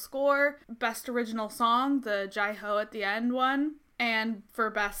Original Score, Best Original Song, the Jai Ho at the end won, and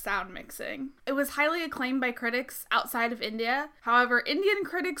for Best Sound Mixing. It was highly acclaimed by critics outside of India. However, Indian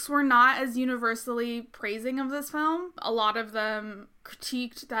critics were not as universally praising of this film. A lot of them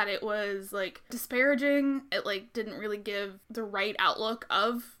critiqued that it was, like, disparaging. It, like, didn't really give the right outlook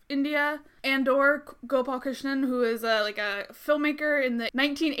of India. Andor Gopal Krishnan, who is a filmmaker in the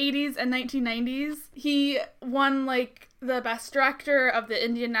 1980s and 1990s, he won, like, the Best Director of the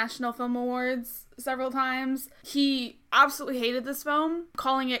Indian National Film Awards several times. He absolutely hated this film,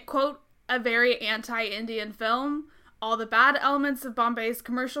 calling it, quote, a very anti-Indian film. All the bad elements of Bombay's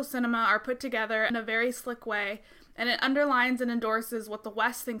commercial cinema are put together in a very slick way, and it underlines and endorses what the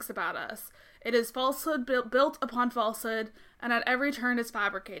West thinks about us. It is falsehood built upon falsehood, and at every turn is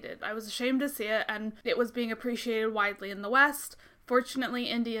fabricated. I was ashamed to see it, and it was being appreciated widely in the West. Fortunately,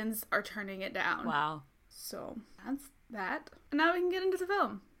 Indians are turning it down. Wow. So, that's that. And now we can get into the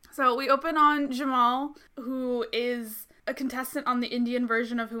film. So, we open on Jamal, who is a contestant on the Indian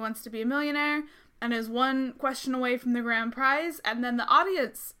version of Who Wants to Be a Millionaire, and is one question away from the grand prize, and then the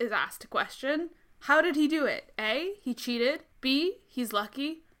audience is asked a question. How did he do it? A, he cheated. B, he's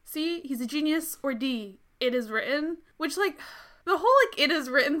lucky. C, he's a genius. Or D, it is written. Which, like, the whole, like, it is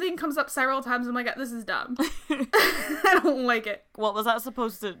written thing comes up several times. I'm like, this is dumb. I don't like it. What was that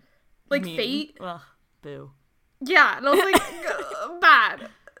supposed to like, mean? fate? Ugh, boo. Yeah, and I was like, bad.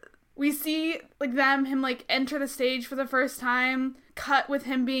 We see, like, him, like, enter the stage for the first time, cut with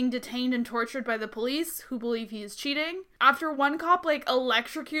him being detained and tortured by the police, who believe he is cheating. After one cop, like,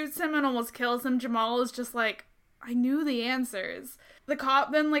 electrocutes him and almost kills him, Jamal is just like, I knew the answers. The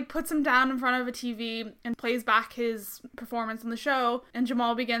cop then, like, puts him down in front of a TV and plays back his performance in the show, and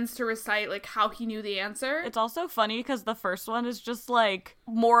Jamal begins to recite, like, how he knew the answer. It's also funny because the first one is just, like,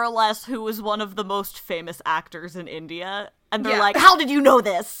 more or less who was one of the most famous actors in India. And they're Yeah. like, how did you know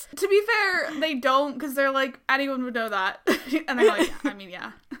this? To be fair, they don't, because they're like, anyone would know that. And they're like, yeah, I mean,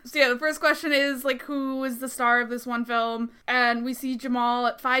 yeah. So yeah, the first question is, like, who is the star of this one film? And we see Jamal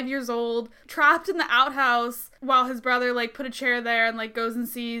at 5 years old, trapped in the outhouse, while his brother, like, put a chair there and, like, goes and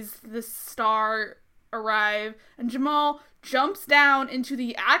sees this star arrive. And Jamal jumps down into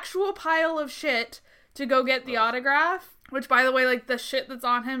the actual pile of shit to go get the autograph. Which, by the way, like, the shit that's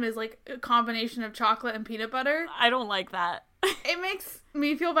on him is, like, a combination of chocolate and peanut butter. I don't like that. It makes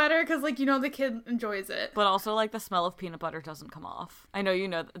me feel better because, like, you know, the kid enjoys it. But also, like, the smell of peanut butter doesn't come off. I know you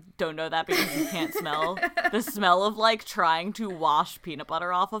don't know that because you can't smell. The smell of, like, trying to wash peanut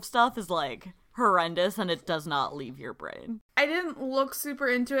butter off of stuff is, like, horrendous, and it does not leave your brain. I didn't look super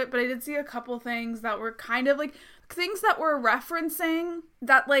into it, but I did see a couple things that were kind of, like, things that were referencing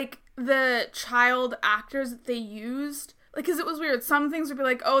that, like, the child actors that they used. Like, because it was weird. Some things would be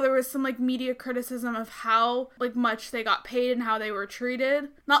like, oh, there was some, like, media criticism of how, like, much they got paid and how they were treated.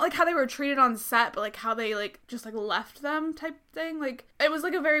 Not, like, how they were treated on set, but, like, how they, like, just, like, left them type thing. Like, it was,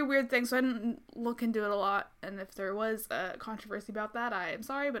 like, a very weird thing, so I didn't look into it a lot. And if there was a controversy about that, I am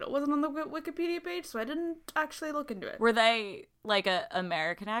sorry, but it wasn't on the Wikipedia page, so I didn't actually look into it. Were they, like,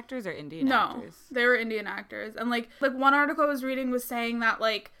 American actors or Indian actors? No, they were Indian actors. And, like, one article I was reading was saying that,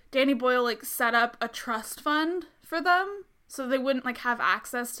 like, Danny Boyle, like, set up a trust fund for them so they wouldn't, like, have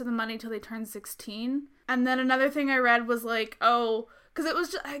access to the money till they turned 16. And then another thing I read was, like, oh, because it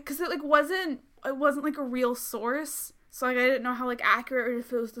was just, because it, like, wasn't, like, a real source. So, like, I didn't know how, like, accurate or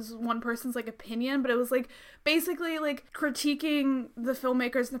if it was this one person's, like, opinion, but it was, like, basically, like, critiquing the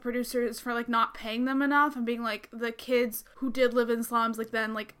filmmakers and the producers for, like, not paying them enough and being, like, the kids who did live in slums, like,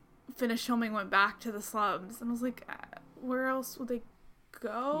 then, like, finished filming, went back to the slums. And I was like, where else would they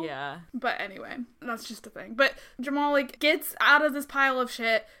go? Yeah. But anyway, that's just a thing. But Jamal, like, gets out of this pile of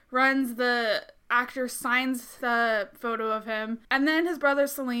shit, runs, the actor signs the photo of him, and then his brother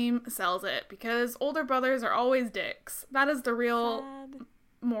Salim sells it because older brothers are always dicks. That is the real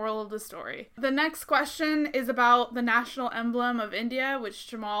moral of the story. The next question is about the national emblem of India, which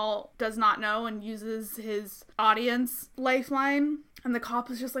Jamal does not know and uses his audience lifeline. And the cop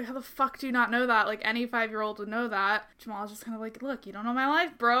is just like, how the fuck do you not know that? Like, any 5-year-old would know that. Jamal's just kind of like, look, you don't know my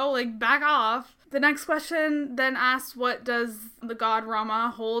life, bro. Like, back off. The next question then asks, what does the god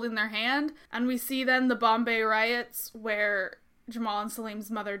Rama hold in their hand? And we see then the Bombay riots where Jamal and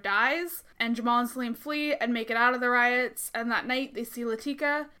Salim's mother dies, and Jamal and Salim flee and make it out of the riots, and that night they see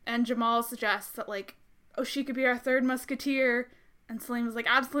Latika, and Jamal suggests that, like, oh, she could be our third musketeer, and Salim is like,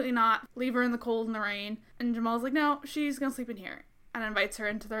 absolutely not, leave her in the cold and the rain, and Jamal's like, no, she's gonna sleep in here, and invites her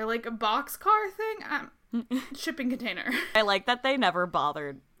into their, like, boxcar thing, shipping container. I like that they never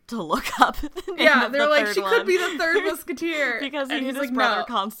bothered to look up the name Yeah, of they're the like, third she one. could be the third musketeer. Because he and and he's his like, brother no.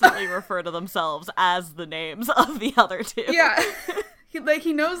 constantly refer to themselves as the names of the other two. Yeah.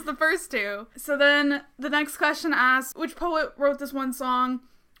 He knows the first two. So then the next question asks, which poet wrote this one song?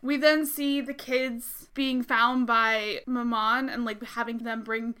 We then see the kids being found by Maman and, like, having them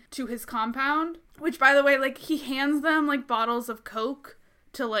bring to his compound. Which, by the way, like, he hands them, like, bottles of Coke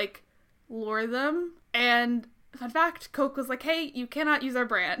to, like, lure them. And, fun fact, Coke was like, hey, you cannot use our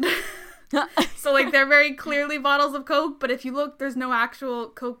brand. So, like, they're very clearly bottles of Coke, but if you look, there's no actual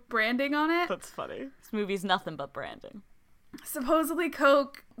Coke branding on it. That's funny. This movie's nothing but branding. Supposedly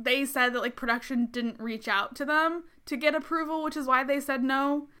Coke, they said that, like, production didn't reach out to them to get approval, which is why they said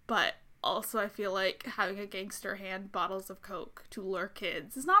no. But also I feel like having a gangster hand bottles of Coke to lure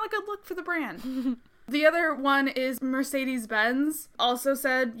kids is not a good look for the brand. The other one is Mercedes-Benz. Also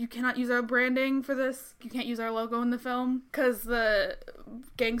said, you cannot use our branding for this. You can't use our logo in the film. Because the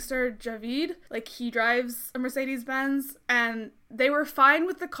gangster Javid, like, he drives a Mercedes-Benz. And they were fine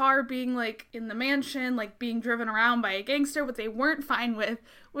with the car being, like, in the mansion, like, being driven around by a gangster. What they weren't fine with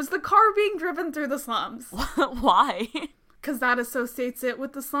was the car being driven through the slums. Why? Because that associates it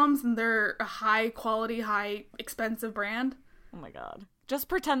with the slums, and they're a high-quality, high-expensive brand. Oh my god. Just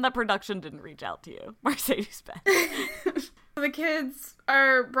pretend that production didn't reach out to you. Mercedes-Benz. The kids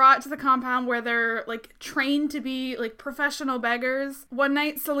are brought to the compound where they're, like, trained to be, like, professional beggars. One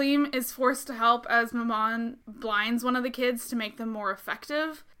night, Salim is forced to help as Maman blinds one of the kids to make them more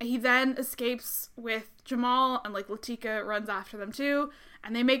effective. He then escapes with Jamal, and, like, Latika runs after them too.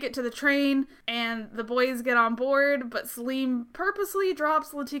 And they make it to the train, and the boys get on board, but Salim purposely drops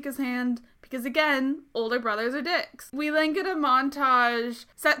Latika's hand because, again, older brothers are dicks. We then get a montage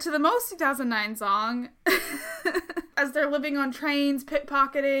set to the most 2009 song as they're living on trains,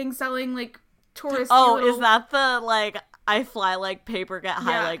 pickpocketing, selling, like, tourist. Oh, is that the, like, I fly like paper, get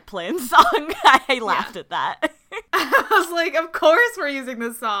high like plane song? I laughed at that. I was like, of course we're using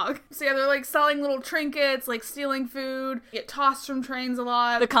this song. So yeah, they're like selling little trinkets, like stealing food, get tossed from trains a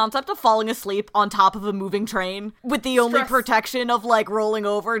lot. The concept of falling asleep on top of a moving train with the only Stress. protection of like rolling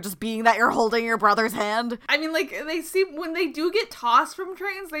over just being that you're holding your brother's hand. I mean, like, they seem, when they do get tossed from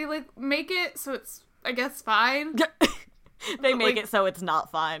trains, they like make it so it's, I guess, fine. They make like- it so it's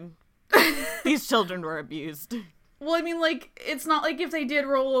not fine. These children were abused. Well, I mean, like, it's not like if they did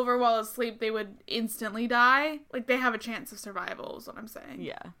roll over while asleep, they would instantly die. Like, they have a chance of survival, is what I'm saying.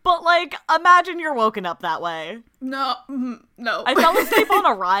 Yeah. But like, imagine you're woken up that way. No, no. I fell asleep on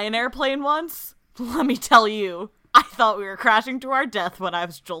a Ryan airplane once. Let me tell you, I thought we were crashing to our death when I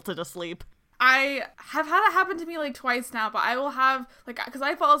was jolted asleep. I have had it happen to me, like, twice now, but I will have, like, because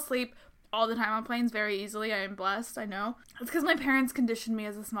I fall asleep all the time on planes very easily. I am blessed, I know. It's because my parents conditioned me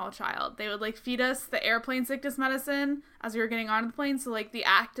as a small child. They would, like, feed us the airplane sickness medicine as we were getting on the plane, so, like, the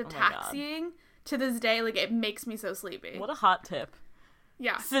act of Oh my God. taxiing, to this day, like, it makes me so sleepy. What a hot tip.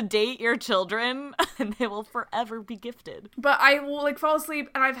 Yeah. Sedate your children, and they will forever be gifted. But I will, like, fall asleep,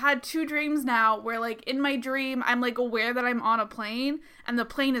 and I've had 2 dreams now where, like, in my dream, I'm, like, aware that I'm on a plane, and the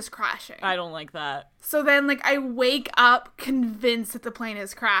plane is crashing. I don't like that. So then, like, I wake up convinced that the plane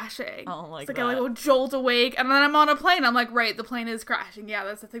is crashing. I don't like It's like that. I, like, will jolt awake, and then I'm on a plane. I'm like, right, the plane is crashing. Yeah,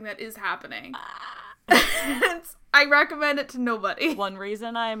 that's the thing that is happening. I recommend it to nobody. One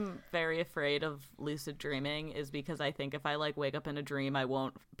reason I'm very afraid of lucid dreaming is because I think if I, like, wake up in a dream, I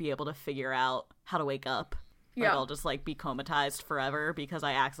won't be able to figure out how to wake up. Like, Yeah. I'll just, like, be comatized forever because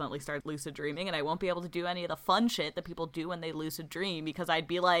I accidentally start lucid dreaming, and I won't be able to do any of the fun shit that people do when they lucid dream because I'd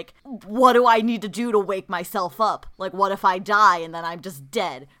be like, what do I need to do to wake myself up? Like, what if I die and then I'm just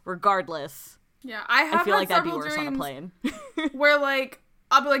dead? Regardless, Yeah, I have I feel had like that'd be several worse on a dreams plane. where, like,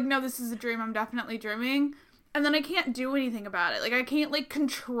 I'll be like, no, this is a dream. I'm definitely dreaming. And then I can't do anything about it. Like, I can't, like,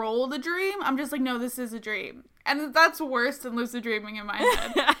 control the dream. I'm just like, no, this is a dream. And that's worse than lucid dreaming in my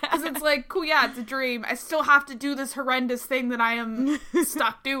head. Because it's like, cool, yeah, it's a dream. I still have to do this horrendous thing that I am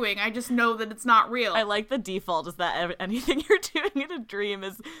stuck doing. I just know that it's not real. I like the default is that anything you're doing in a dream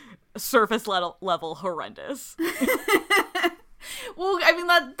is surface level horrendous. Well, I mean,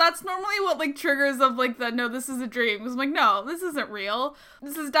 that's normally what, like, triggers of, like, the, no, this is a dream. Because I'm like, no, this isn't real.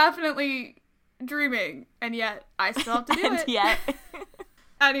 This is definitely dreaming. And yet, I still have to do And it. yet...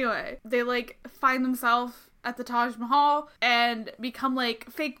 Anyway, they, like, find themselves at the Taj Mahal and become, like,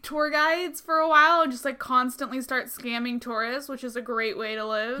 fake tour guides for a while and just, like, constantly start scamming tourists, which is a great way to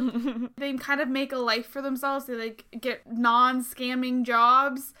live. They kind of make a life for themselves. They, like, get non-scamming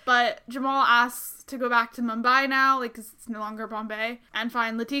jobs. But Jamal asks to go back to Mumbai now, like, because it's no longer Bombay, and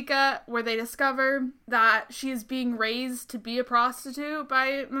find Latika, where they discover that she is being raised to be a prostitute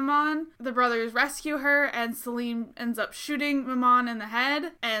by Maman. The brothers rescue her, and Salim ends up shooting Maman in the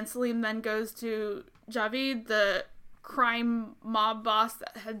head, and Salim then goes to Javid, the crime mob boss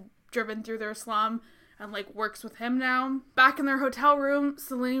that had driven through their slum, and, like, works with him now. Back in their hotel room,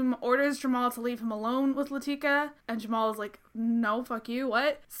 Salim orders Jamal to leave him alone with Latika, and Jamal is like, no, fuck you,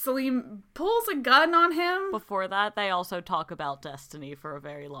 what? Salim pulls a gun on him. Before that, they also talk about destiny for a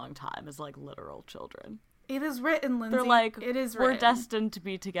very long time as, like, literal children. It is written, Lindsay. They're like, it is we're written. destined to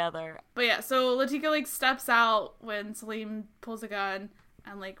be together. But yeah, so Latika, like, steps out when Salim pulls a gun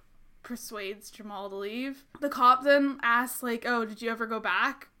and, like, persuades Jamal to leave. The cop then asks, like, oh, did you ever go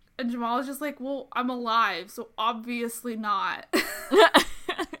back? And Jamal is just like, well, I'm alive, so obviously not.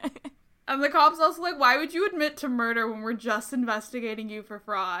 And the cop's also like, why would you admit to murder when we're just investigating you for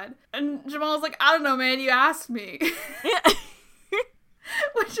fraud? And Jamal's like, I don't know, man, you asked me.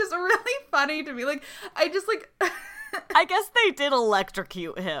 Which is really funny to me. Like, I just, like... I guess they did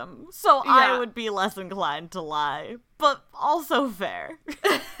electrocute him, so Yeah. I would be less inclined to lie. But also fair.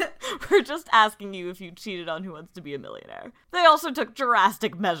 We're just asking you if you cheated on Who Wants to Be a Millionaire. They also took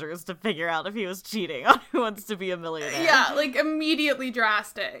drastic measures to figure out if he was cheating on Who Wants to Be a Millionaire. Yeah, like, immediately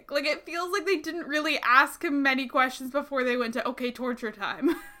drastic. Like, it feels like they didn't really ask him many questions before they went to, okay, torture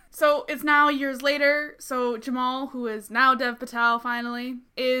time. So, it's now years later, so Jamal, who is now Dev Patel, finally,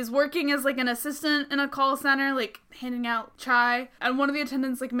 is working as, like, an assistant in a call center, like, handing out chai, and one of the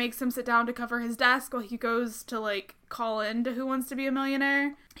attendants, like, makes him sit down to cover his desk while he goes to, like, call in to Who Wants to Be a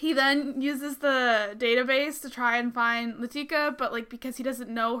Millionaire. He then uses the database to try and find Latika, but, like, because he doesn't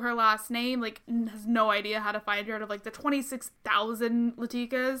know her last name, like, has no idea how to find her out of, like, the 26,000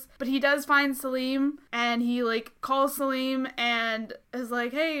 Latikas. But he does find Salim, and he, like, calls Salim and is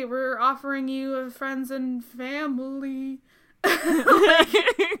like, hey, we're offering you a friends and family.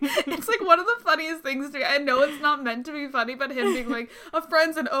 It's like one of the funniest things to me. I know it's not meant to be funny, but him being like, a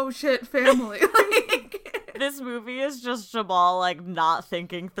friends and oh shit family. Like, This movie is just Jamal, like, not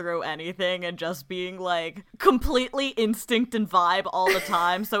thinking through anything and just being, like, completely instinct and vibe all the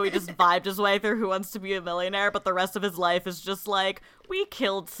time. So he just vibed his way through Who Wants to Be a Millionaire, but the rest of his life is just like, we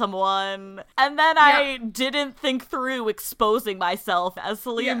killed someone. And then I didn't think through exposing myself as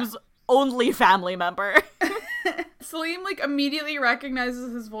Salim's only family member. Salim, like, immediately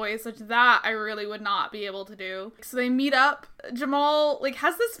recognizes his voice, which that I really would not be able to do. So they meet up. Jamal, like,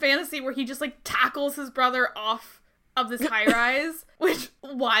 has this fantasy where he just, like, tackles his brother off of this high-rise, which,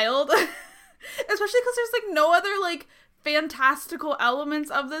 wild. Especially because there's, like, no other, like, fantastical elements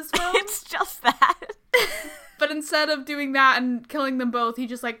of this film. It's just that. But instead of doing that and killing them both, he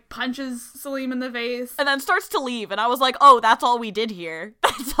just, like, punches Salim in the face. And then starts to leave, and I was like, oh, that's all we did here.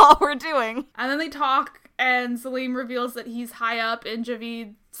 That's all we're doing. And then they talk, and Salim reveals that he's high up in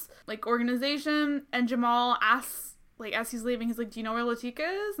Javid's, like, organization, and Jamal asks, like, as he's leaving, he's like, do you know where Latika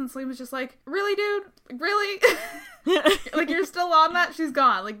is? And Salim is just like, really, dude? Like, really? Like, you're still on that? She's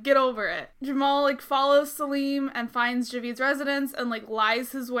gone. Like, get over it. Jamal, like, follows Salim and finds Javid's residence and, like,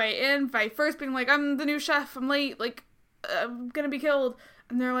 lies his way in by first being like, I'm the new chef, I'm late, like, I'm gonna be killed.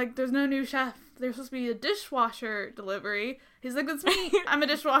 And they're like, there's no new chef. There's supposed to be a dishwasher delivery. He's like, that's me. I'm a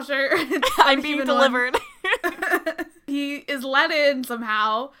dishwasher. I'm being delivered. He is let in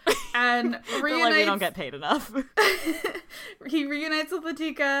somehow and reunites. Like, we don't get paid enough. He reunites with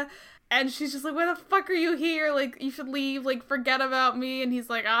Latika, and she's just like, why the fuck are you here? Like, you should leave. Like, forget about me. And he's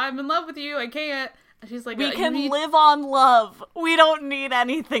like, I'm in love with you. I can't. And she's like, we can live on love. We don't need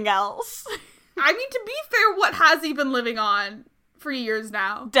anything else. I mean, to be fair, what has he been living on for years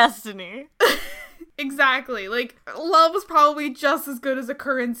now? Destiny. Exactly. Like, love was probably just as good as a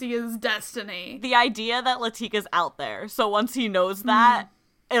currency as destiny. The idea that Latika's out there, so once he knows that,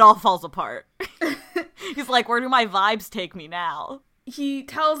 it all falls apart. He's like, where do my vibes take me now? He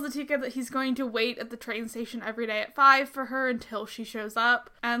tells Latika that he's going to wait at the train station every day at 5 for her until she shows up.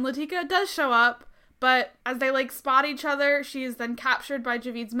 And Latika does show up, but as they, like, spot each other, she is then captured by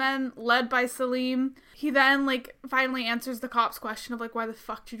Javid's men, led by Salim. He then, like, finally answers the cop's question of, like, why the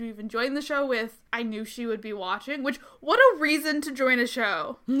fuck did you even join the show with, I knew she would be watching, which, what a reason to join a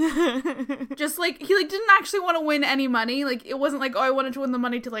show. Just, like, he, like, didn't actually want to win any money. Like, it wasn't like, oh, I wanted to win the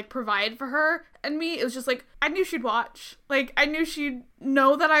money to, like, provide for her and me. It was just, like, I knew she'd watch. Like, I knew she'd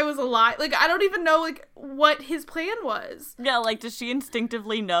know that I was alive. Like, I don't even know, like, what his plan was. Yeah, like, does she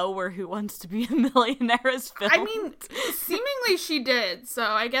instinctively know where Who Wants to Be a Millionaire is filmed? I mean, seemingly she did, so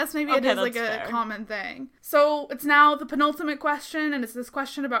I guess maybe it is, like, a common thing. So, it's now the penultimate question, and it's this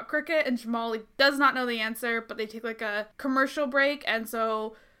question about cricket, and Jamal, like, does not know the answer, but they take, like, a commercial break, and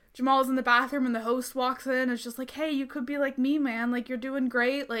so Jamal's in the bathroom, and the host walks in, and is just like, hey, you could be like me, man, like, you're doing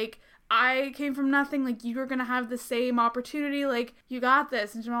great, like, I came from nothing, like, you're gonna have the same opportunity, like, you got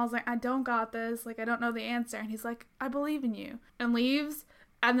this, and Jamal's like, I don't got this, like, I don't know the answer, and he's like, I believe in you, and leaves.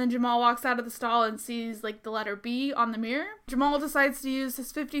 And then Jamal walks out of the stall and sees, like, the letter B on the mirror. Jamal decides to use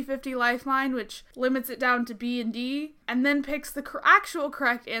his 50-50 lifeline, which limits it down to B and D, and then picks the actual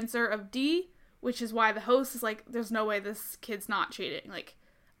correct answer of D, which is why the host is like, there's no way this kid's not cheating. Like,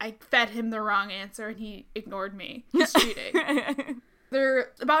 I fed him the wrong answer and he ignored me. He's cheating.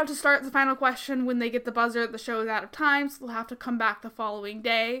 They're about to start the final question when they get the buzzer. The show is out of time, so they'll have to come back the following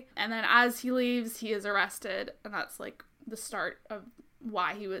day. And then as he leaves, he is arrested, and that's, like, the start of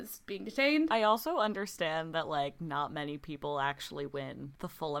why he was being detained. I also understand that, like, not many people actually win the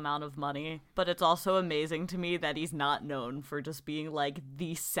full amount of money, but it's also amazing to me that he's not known for just being, like,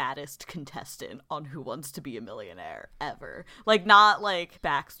 the saddest contestant on Who Wants to Be a Millionaire ever. Like, not, like,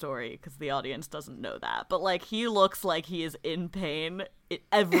 backstory, because the audience doesn't know that, but, like, he looks like he is in pain in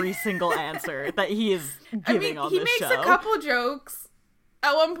every single answer that he is giving on this show. He makes a couple jokes.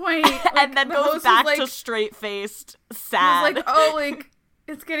 At one point, like, and then goes back to straight-faced, sad. He was like, oh, like,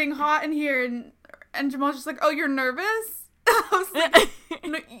 it's getting hot in here, and Jamal's just like, oh, you're nervous? I was like,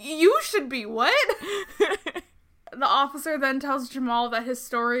 no, you should be, what? The officer then tells Jamal that his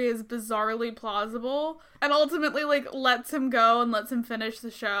story is bizarrely plausible, and ultimately, like, lets him go and lets him finish the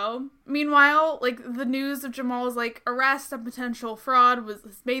show. Meanwhile, like, the news of Jamal's, like, arrest and potential fraud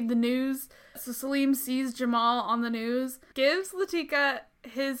has made the news. So Salim sees Jamal on the news, gives Latika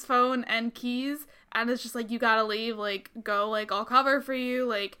his phone and keys, and it's just like, you gotta leave, like, go, like, I'll cover for you,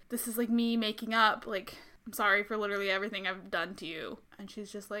 like, this is, like, me making up, like, I'm sorry for literally everything I've done to you. And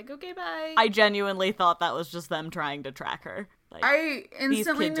she's just like, okay, bye. I genuinely thought that was just them trying to track her. Like, I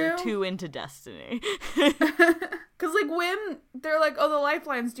instantly these kids are too into Destiny. Because, like, when they're like, oh, the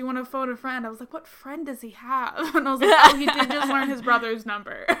lifelines, do you want to phone a friend? I was like, what friend does he have? And I was like, oh, he did just learn his brother's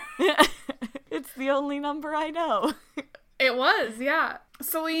number. It's the only number I know. It was, yeah.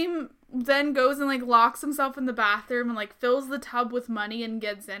 Salim then goes and, like, locks himself in the bathroom and, like, fills the tub with money and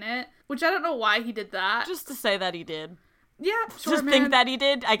gets in it, which I don't know why he did that. Just to say that he did. Yeah, sure, Just man. think that he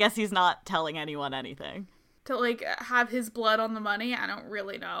did. I guess he's not telling anyone anything. To, like, have his blood on the money, I don't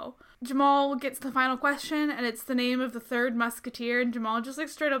really know. Jamal gets the final question, and it's the name of the third musketeer, and Jamal just, like,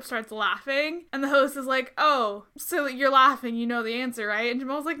 straight up starts laughing. And the host is like, oh, so you're laughing, you know the answer, right? And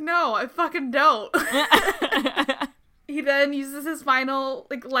Jamal's like, no, I fucking don't. He then uses his final,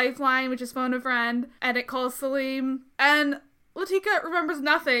 like, lifeline, which is phone a friend, and it calls Salim. And Latika remembers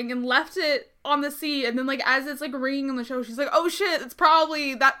nothing and left it on the seat, and then, like, as it's, like, ringing on the show, she's like, oh shit, it's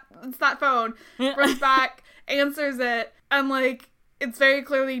probably that phone. Runs back, answers it, and, like, it's very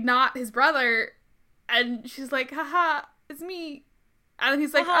clearly not his brother, and she's like, haha, it's me. And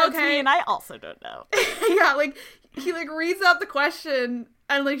he's like, Haha, okay. it's me, and I also don't know. Yeah, like, he, like, reads out the question,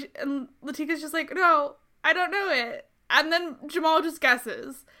 and, like, and Latika's just like, no, I don't know it. And then Jamal just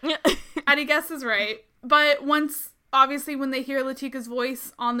guesses. And he guesses right. But obviously, when they hear Latika's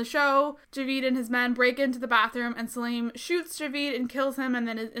voice on the show, Javid and his men break into the bathroom, and Salim shoots Javid and kills him, and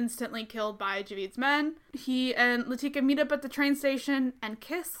then is instantly killed by Javid's men. He and Latika meet up at the train station and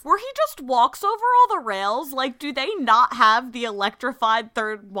kiss. Where he just walks over all the rails? Like, do they not have the electrified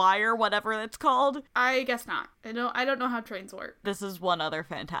third wire, whatever it's called? I guess not. I don't know how trains work. This is one other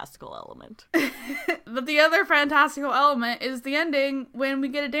fantastical element. But the other fantastical element is the ending when we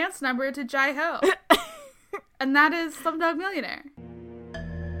get a dance number to Jai Ho. And that is Slumdog Millionaire.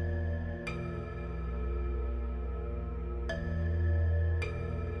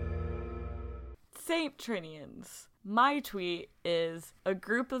 Saint Trinians. My tweet is, a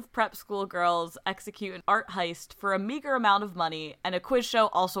group of prep school girls execute an art heist for a meager amount of money, and a quiz show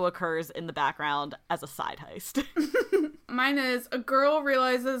also occurs in the background as a side heist. Mine is, a girl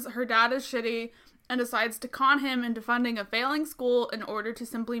realizes her dad is shitty and decides to con him into funding a failing school in order to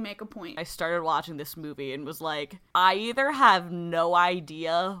simply make a point. I started watching this movie and was like, I either have no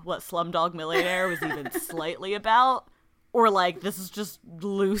idea what Slumdog Millionaire was even slightly about, or, like, this is just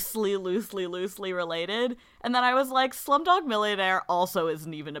loosely related. And then I was like, Slumdog Millionaire also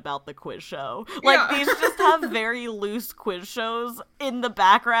isn't even about the quiz show. Like, Yeah. these just have very loose quiz shows in the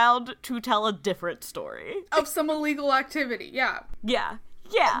background to tell a different story. Of some illegal activity, yeah. Yeah.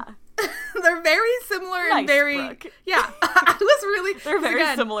 They're very similar Nice, and very... Brooke. Yeah, I was really... They're very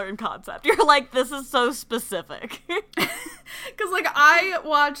again, similar in concept. You're like, this is so specific. Because, like, I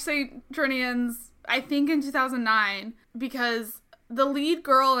watched St. Trinians, I think in 2009, because the lead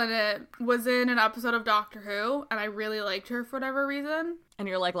girl in it was in an episode of Doctor Who, and I really liked her for whatever reason. And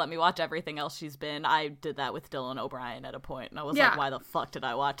you're like, let me watch everything else she's been. I did that with Dylan O'Brien at a point, and I was Yeah. like, why the fuck did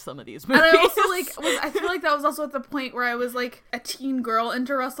I watch some of these movies? And I also, like, I feel like that was also at the point where I was, like, a teen girl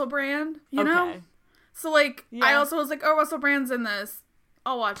into Russell Brand, you know? Okay. So, like, Yeah. I also was like, oh, Russell Brand's in this.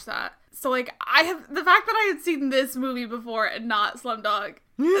 I'll watch that. So, like, the fact that I had seen this movie before and not Slumdog,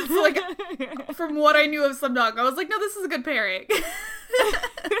 so, like, from what I knew of Slumdog, I was like, no, this is a good pairing.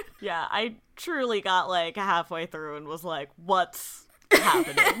 Yeah, I truly got, like, halfway through and was like, what's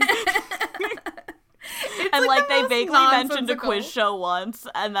happening? It's, And, like, the they most vaguely mentioned a nonsensical. quiz show once,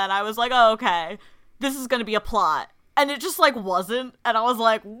 and then I was like, oh, okay, this is gonna be a plot. And it just, like, wasn't, and I was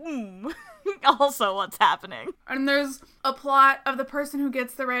like, also, what's happening? And there's a plot of the person who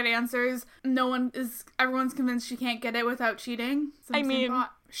gets the right answers. Everyone's convinced she can't get it without cheating. I mean-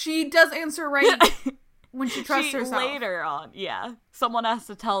 plot. She does answer right when she trusts herself. Later on, yeah. Someone has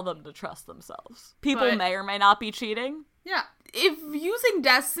to tell them to trust themselves. People But- may or may not be cheating. Yeah. If using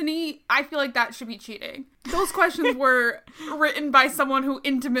Destiny, I feel like that should be cheating. Those questions were written by someone who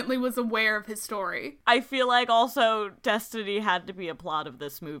intimately was aware of his story. I feel like also Destiny had to be a plot of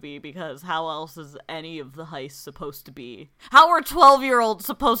this movie, because how else is any of the heists supposed to be? How are 12-year-olds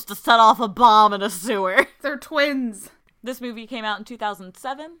supposed to set off a bomb in a sewer? They're twins. This movie came out in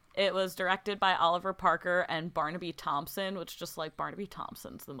 2007. It was directed by Oliver Parker and Barnaby Thompson, which just, like, Barnaby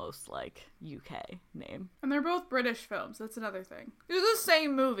Thompson's the most, like, UK name. And they're both British films. That's another thing. They're the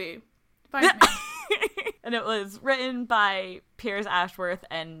same movie. Fight me. And it was written by Piers Ashworth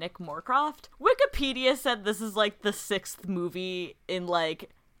and Nick Moorcroft. Wikipedia said this is, like, the 6th movie in,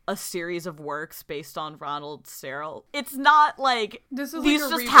 like, a series of works based on Ronald Searle. It's not, like, This is these like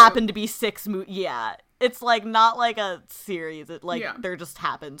a just reboot. happen to be 6 movies. Yeah. It's, like, not, like, a series. It, like, Yeah. there just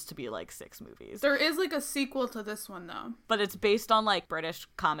happens to be, like, 6 movies. There is, like, a sequel to this one, though. But it's based on, like, British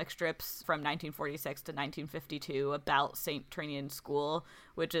comic strips from 1946 to 1952 about St. Trinian School,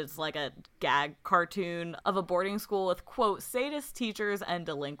 which is, like, a gag cartoon of a boarding school with, quote, sadist teachers and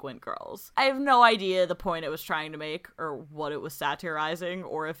delinquent girls. I have no idea the point it was trying to make, or what it was satirizing,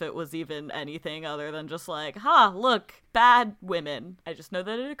 or if it was even anything other than just like, look, bad women. I just know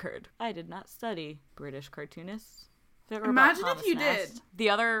that it occurred. I did not study British cartoonists. Imagine if you did. The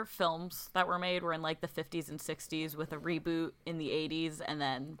other films that were made were in like the 50s and 60s with a reboot in the 80s, and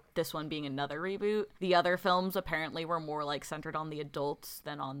then this one being another reboot. The other films apparently were more like centered on the adults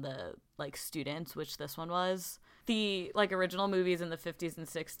than on the like students, which this one was. The like original movies in the 50s and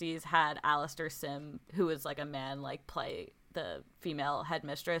 60s had Alistair Sim, who was like a man, like play the female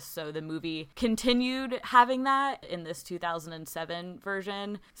headmistress, so the movie continued having that in this 2007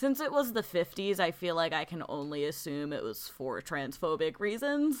 version. Since it was the 50s, I feel like I can only assume it was for transphobic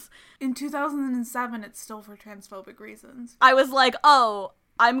reasons. In 2007, it's still for transphobic reasons. I was like, oh,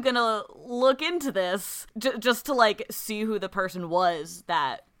 I'm gonna look into this just to like see who the person was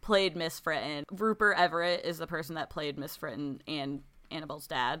that played Miss Fritten. Rupert Everett is the person that played Miss Fritten and Annabelle's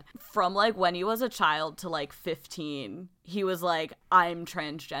dad. From like when he was a child to like 15, he was like, I'm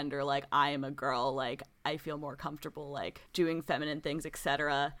transgender, like I am a girl, like I feel more comfortable like doing feminine things,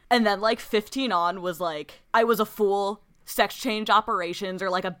 etc. And then like 15 on was like, I was a fool. Sex change operations are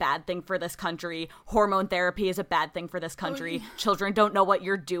like a bad thing for this country. Hormone therapy is a bad thing for this country. Oh, yeah. Children don't know what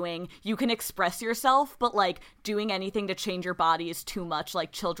you're doing. You can express yourself, but like doing anything to change your body is too much.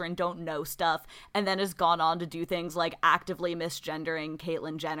 Like children don't know stuff. And then has gone on to do things like actively misgendering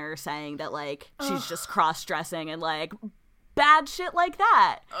Caitlyn Jenner, saying that like she's just cross-dressing and like bad shit like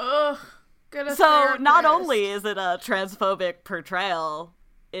that. Ugh. So not only is it a transphobic portrayal,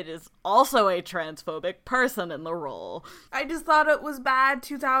 it is also a transphobic person in the role. I just thought it was bad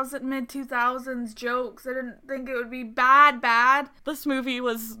mid-2000s jokes. I didn't think it would be bad. This movie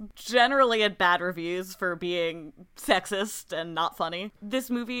was generally had bad reviews for being sexist and not funny. This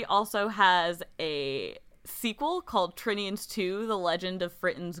movie also has a sequel called Trinians 2, The Legend of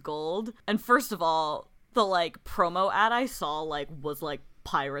Fritton's Gold. And first of all, the like promo ad I saw like was like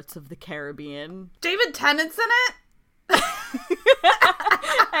Pirates of the Caribbean. David Tennant's in it?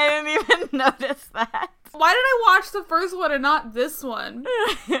 I didn't even notice that. Why did I watch the first one and not this one?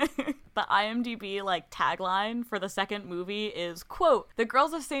 The IMDb, like, tagline for the second movie is, quote, "The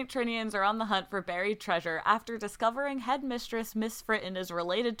girls of St. Trinians are on the hunt for buried treasure after discovering headmistress Miss Fritten is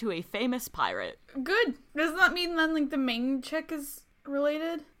related to a famous pirate." Good. Doesn't that mean then, like, the main chick is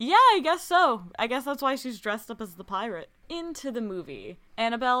related? Yeah, I guess so. I guess that's why she's dressed up as the pirate. Into the movie.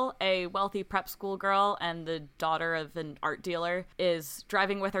 Annabelle, a wealthy prep school girl and the daughter of an art dealer, is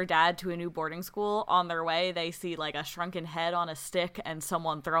driving with her dad to a new boarding school. On their way, they see like a shrunken head on a stick and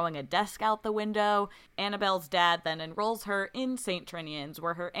someone throwing a desk out the window. Annabelle's dad then enrolls her in St. Trinians,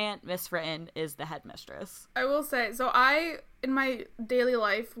 where her aunt, Miss Fritten, is the headmistress. I will say, so I, in my daily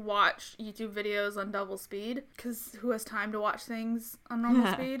life, watch YouTube videos on double speed, because who has time to watch things on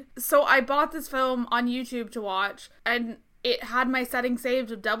normal speed? So I bought this film on YouTube to watch, and it had my setting saved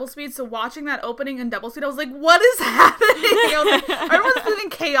of double speed, so watching that opening in double speed, I was like, what is happening? I was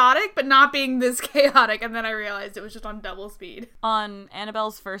feeling chaotic, but not being this chaotic, and then I realized it was just on double speed. On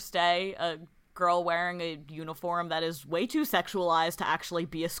Annabelle's first day, a girl wearing a uniform that is way too sexualized to actually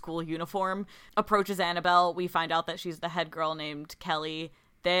be a school uniform approaches Annabelle. We find out that she's the head girl named Kelly.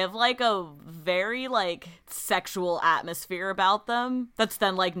 They have, like, a very, like, sexual atmosphere about them that's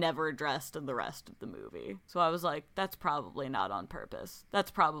then, like, never addressed in the rest of the movie. So I was like, that's probably not on purpose.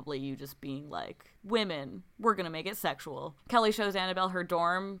 That's probably you just being like, women, we're gonna make it sexual. Kelly shows Annabelle her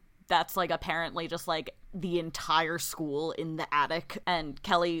dorm. That's, like, apparently just, like, the entire school in the attic. And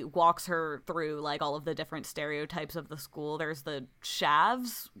Kelly walks her through, like, all of the different stereotypes of the school. There's the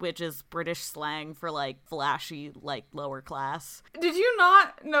shavs, which is British slang for, like, flashy, like, lower class. Did you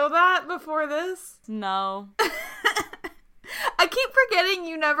not know that before this? No. I keep forgetting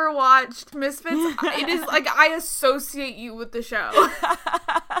you never watched Misfits. It is, like, I associate you with the show.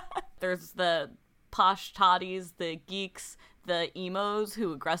 There's the posh toddies, the geeks, the emos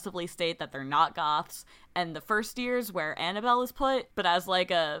who aggressively state that they're not goths, and the first years where Annabelle is put, but as like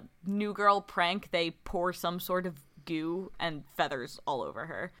a new girl prank, they pour some sort of goo and feathers all over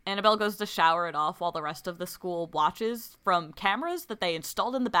her. Annabelle goes to shower it off while the rest of the school watches from cameras that they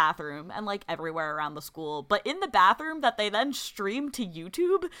installed in the bathroom and like everywhere around the school, but in the bathroom that they then stream to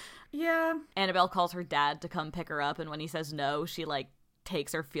YouTube. Yeah. Annabelle calls her dad to come pick her up, and when he says no, she like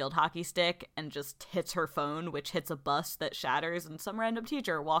takes her field hockey stick and just hits her phone, which hits a bus that shatters, and some random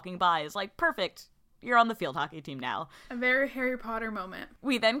teacher walking by is like, perfect, you're on the field hockey team now. A very Harry Potter moment.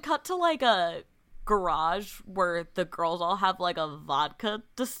 We then cut to like a garage where the girls all have like a vodka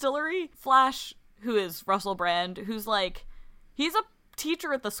distillery. Flash, who is Russell Brand, who's like, he's a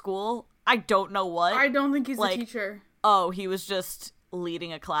teacher at the school. I don't know what. I don't think he's like, a teacher. Oh, he was just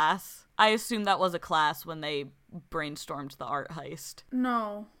leading a class. I assume that was a class when they brainstormed the art heist.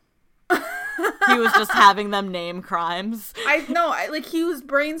 No. He was just having them name crimes. Like, he was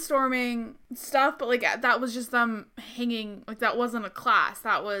brainstorming stuff, but, like, that was just them hanging, like, that wasn't a class.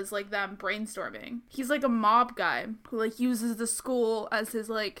 That was, like, them brainstorming. He's, like, a mob guy who, like, uses the school as his,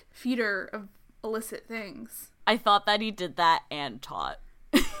 like, feeder of illicit things. I thought that he did that and taught.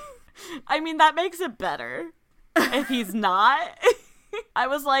 I mean, that makes it better. If he's not... I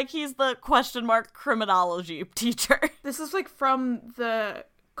was like, he's the criminology teacher. This is, like, from the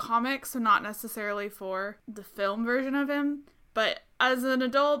comics, so not necessarily for the film version of him. But as an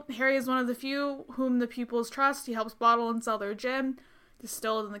adult, Harry is one of the few whom the pupils trust. He helps bottle and sell their gin,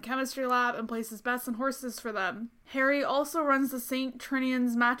 distilled in the chemistry lab, and places bets on horses for them. Harry also runs the St.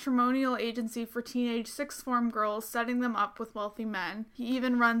 Trinian's matrimonial agency for teenage sixth form girls, setting them up with wealthy men. He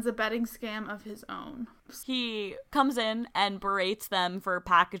even runs a betting scam of his own. He comes in and berates them for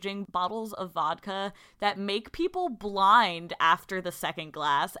packaging bottles of vodka that make people blind after the second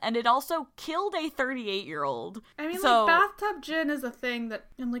glass, and it also killed a 38-year-old. I mean, like, bathtub gin is a thing that,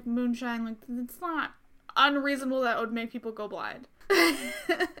 and, like, moonshine, like, it's not unreasonable that would make people go blind.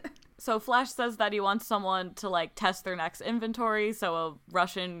 So Flash says that he wants someone to, like, test their next inventory, so a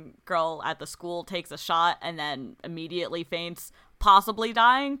Russian girl at the school takes a shot and then immediately faints, probably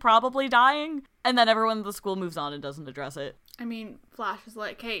dying, and then everyone in the school moves on and doesn't address it. I mean, Flash is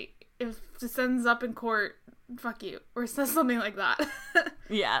like, hey, if this ends up in court, fuck you, or says something like that.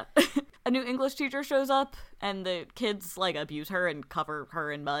 Yeah. A new English teacher shows up, and the kids, like, abuse her and cover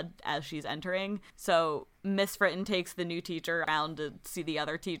her in mud as she's entering. So Miss Fritten takes the new teacher around to see the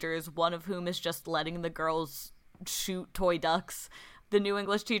other teachers, one of whom is just letting the girls shoot toy ducks. The new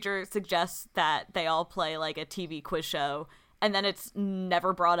English teacher suggests that they all play, like, a TV quiz show, and then it's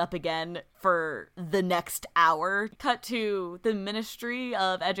never brought up again for the next hour. Cut to the Ministry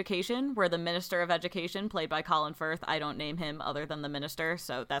of Education, where the Minister of Education, played by Colin Firth, I don't name him other than the minister,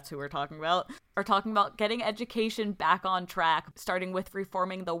 so that's who we're talking about, are talking about getting education back on track, starting with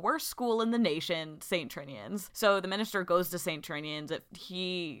reforming the worst school in the nation, St. Trinian's. So the minister goes to St. Trinian's.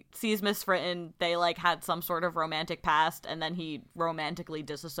 He sees Miss Fritten. They, like, had some sort of romantic past, and then he romantically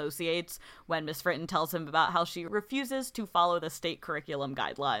disassociates when Miss Fritten tells him about how she refuses to follow the state curriculum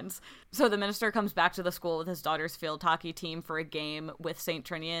guidelines. So the minister comes back to the school with his daughter's field hockey team for a game with St.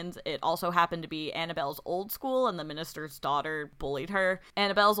 Trinian's. It also happened to be Annabelle's old school, and the minister's daughter bullied her.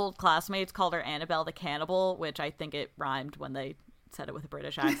 Annabelle's old classmates called her Annabelle the Cannibal, which I think it rhymed when they said it with a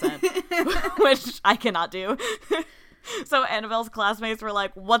British accent, which I cannot do. So Annabelle's classmates were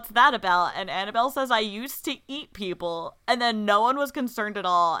like, what's that about? And Annabelle says, I used to eat people. And then no one was concerned at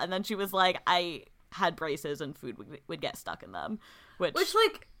all. And then she was like, I had braces and food would get stuck in them. Which,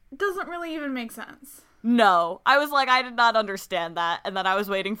 like, doesn't really even make sense. No. I was like, I did not understand that. And then I was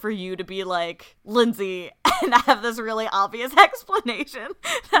waiting for you to be like, Lindsay, and have this really obvious explanation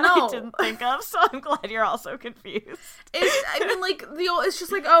that I didn't think of. So I'm glad you're also confused. It's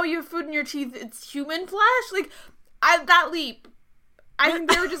just like, oh, you have food in your teeth. It's human flesh? Like, that leap. I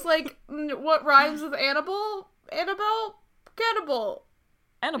think they were just like, what rhymes with Annabelle? Annabelle? Cannibal.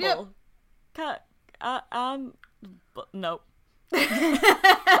 Annabelle. Yep. Nope.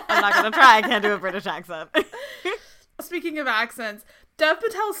 I'm not gonna try. I can't do a British accent. Speaking of accents, Dev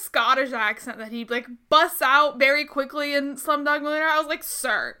Patel's Scottish accent that he, like, busts out very quickly in Slumdog Millionaire, I was like,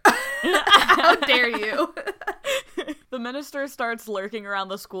 sir, how dare you? The minister starts lurking around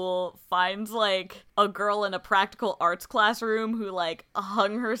the school, finds, like, a girl in a practical arts classroom who, like,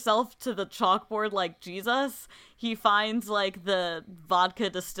 hung herself to the chalkboard like Jesus. He finds, like, the vodka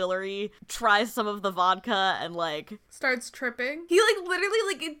distillery, tries some of the vodka, and, like, starts tripping. He, like, literally,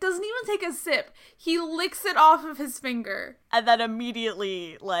 like, it doesn't even take a sip. He licks it off of his finger. And then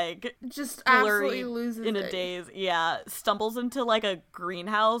immediately, like, just absolutely loses in a daze. Yeah. Stumbles into, like, a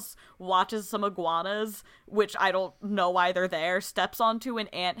greenhouse, watches some iguanas, which I don't know why they're there, steps onto an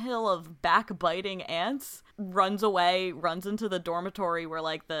anthill of backbiting ants, runs away, runs into the dormitory where,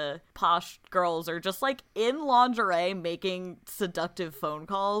 like, the posh girls are just, like, in lingerie making seductive phone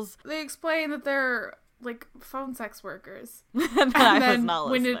calls. They explain that they're, like, phone sex workers. And I was not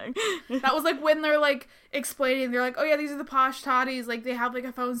listening. That was, like, when they're, like, explaining, they're like, oh yeah, these are the posh toddies, like, they have, like,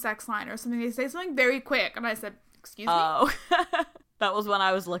 a phone sex line or something. They say something very quick, and I said, excuse me? Oh. That was when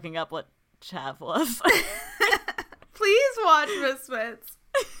I was looking up what chav was. Please watch Misfits.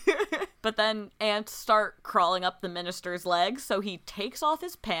 But then ants start crawling up the minister's legs, so he takes off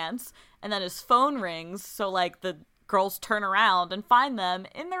his pants, and then his phone rings, so, like, the girls turn around and find them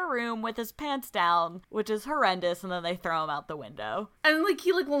in their room with his pants down, which is horrendous, and then they throw him out the window. And, like,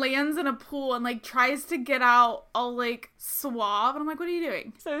 he, like, lands in a pool and, like, tries to get out all, like, suave, and I'm like, what are you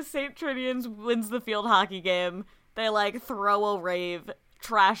doing? So St. Trinian's wins the field hockey game. They, like, throw a rave.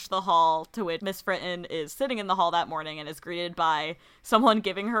 trash the hall, to which Miss Fritten is sitting in the hall that morning and is greeted by someone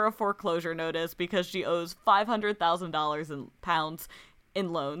giving her a foreclosure notice because she owes $500,000 in pounds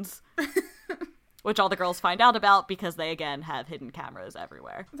in loans. Which all the girls find out about because they, again, have hidden cameras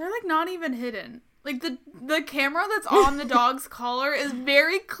everywhere. They're, like, not even hidden. Like, the camera that's on the dog's collar is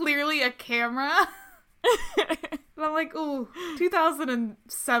very clearly a camera. And I'm like, ooh,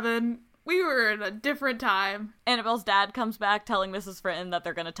 2007, we were in a different time. Annabelle's dad comes back telling Mrs. Fritten that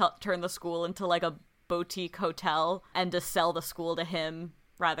they're going to turn the school into, like, a boutique hotel and to sell the school to him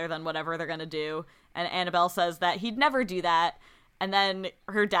rather than whatever they're going to do. And Annabelle says that he'd never do that. And then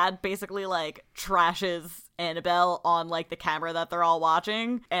her dad basically, like, trashes Annabelle on, like, the camera that they're all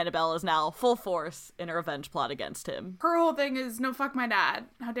watching. Annabelle is now full force in a revenge plot against him. Her whole thing is, no, fuck my dad.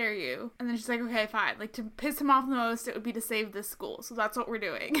 How dare you? And then she's like, okay, fine. Like, to piss him off the most, it would be to save this school. So that's what we're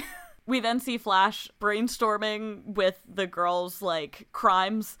doing. We then see Flash brainstorming with the girls' like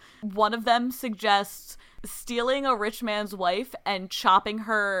crimes. One of them suggests stealing a rich man's wife and chopping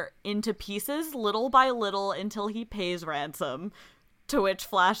her into pieces little by little until he pays ransom. To which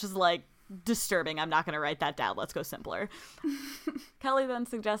Flash is like, disturbing. I'm not going to write that down. Let's go simpler. Kelly then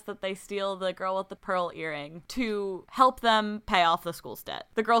suggests that they steal the girl with the pearl earring to help them pay off the school's debt.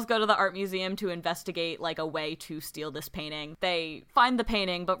 The girls go to the art museum to investigate like a way to steal this painting. They find the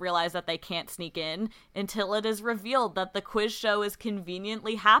painting but realize that they can't sneak in until it is revealed that the quiz show is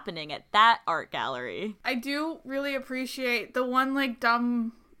conveniently happening at that art gallery. I do really appreciate the one like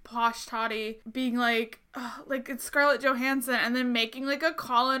dumb posh toddy being like it's Scarlett Johansson and then making like a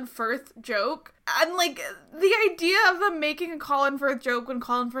Colin Firth joke. And like the idea of them making a Colin Firth joke when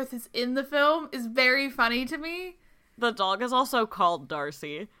Colin Firth is in the film is very funny to me. The dog is also called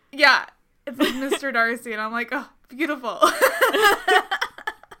Darcy. Yeah, it's like Mr. Darcy, and I'm like, oh, beautiful.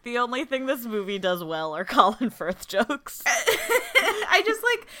 The only thing this movie does well are Colin Firth jokes. I just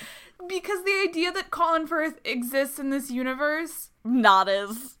like, because the idea that Colin Firth exists in this universe, not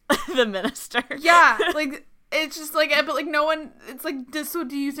as the minister. Yeah, like, it's just like, but like no one, it's like, so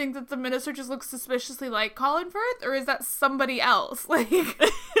do you think that the minister just looks suspiciously like Colin Firth, or is that somebody else? Like,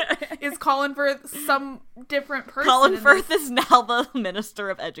 is Colin Firth some different person? Colin Firth is now the Minister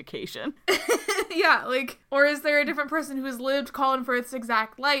of Education. Yeah, like, or is there a different person who has lived Colin Firth's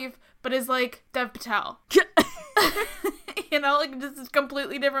exact life, but is like Dev Patel? You know, like, this is a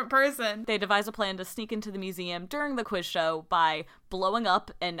completely different person. They devise a plan to sneak into the museum during the quiz show by blowing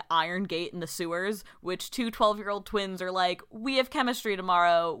up an iron gate in the sewers, which two 12-year-old twins are like, we have chemistry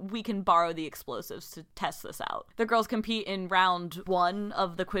tomorrow, we can borrow the explosives to test this out. The girls compete in round 1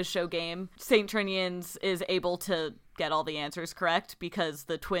 of the quiz show game. St. Trinian's is able to get all the answers correct because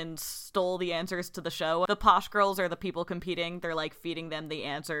the twins stole the answers to the show. The posh girls are the people competing. They're like feeding them the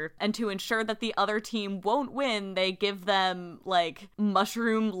answer. And to ensure that the other team won't win, they give them like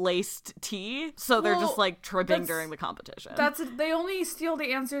mushroom laced tea. So they're just like tripping during the competition. They only steal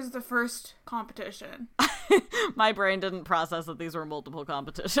the answers the first competition. My brain didn't process that these were multiple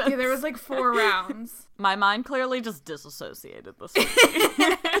competitions. Yeah, there was like 4 rounds. My mind clearly just disassociated this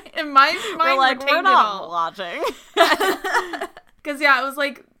movie. And my mind like, we're not watching. Because, yeah, it was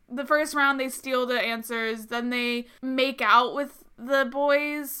like the first round they steal the answers, then they make out with the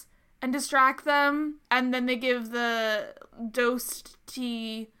boys and distract them, and then they give the dosed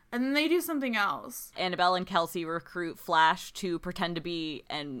tea, and then they do something else. Annabelle and Kelsey recruit Flash to pretend to be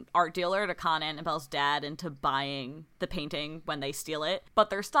an art dealer to con Annabelle's dad into buying the painting when they steal it. But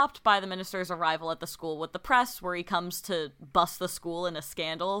they're stopped by the minister's arrival at the school with the press, where he comes to bust the school in a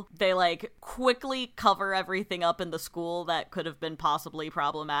scandal. They, like, quickly cover everything up in the school that could have been possibly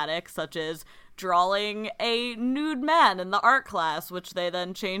problematic, such as drawing a nude man in the art class, which they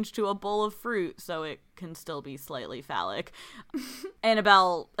then change to a bowl of fruit, so it can still be slightly phallic.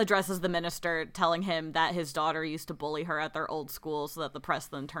 Annabelle addresses the minister, telling him that his daughter used to bully her at their old school, so that the press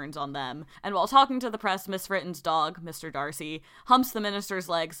then turns on them. And while talking to the press, Miss Fritten's dog, Mr. Darcy, humps the minister's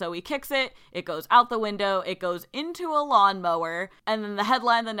leg, so he kicks it, it goes out the window, it goes into a lawnmower, and then the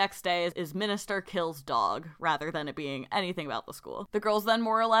headline the next day is Minister Kills Dog, rather than it being anything about the school. The girls then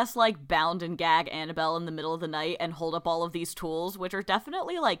more or less, like, bound and gag Annabelle in the middle of the night and hold up all of these tools, which are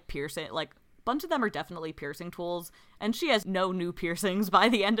definitely, like, piercing, like, a bunch of them are definitely piercing tools, and she has no new piercings by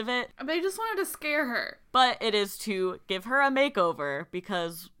the end of it. They just wanted to scare her. But it is to give her a makeover,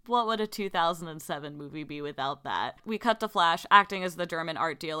 because what would a 2007 movie be without that? We cut to Flash acting as the German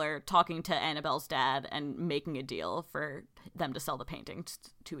art dealer, talking to Annabelle's dad and making a deal for them to sell the painting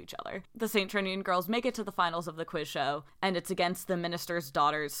to each other. The St. Trinian girls make it to the finals of the quiz show, and it's against the minister's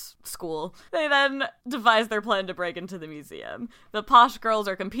daughter's school. They then devise their plan to break into the museum. The posh girls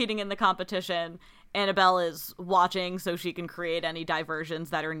are competing in the competition, Annabelle is watching so she can create any diversions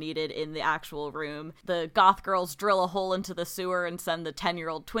that are needed in the actual room. The goth girls drill a hole into the sewer and send the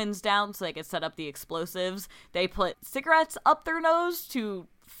 10-year-old twins down so they can set up the explosives. They put cigarettes up their nose to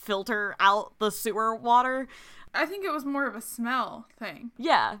filter out the sewer water. I think it was more of a smell thing.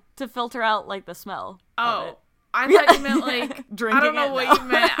 Yeah, to filter out, like, the smell of it. I thought you meant, like, Drinking I don't know it, what no.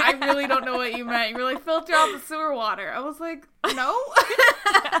 you meant. I really don't know what you meant. You were like, filter out the sewer water. I was like, no.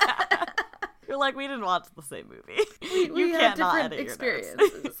 You're like, we didn't watch the same movie. We You had can't not different edit your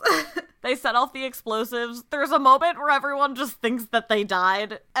experiences. notes. They set off the explosives. There's a moment where everyone just thinks that they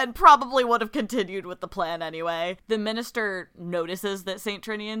died and probably would have continued with the plan anyway. The minister notices that St.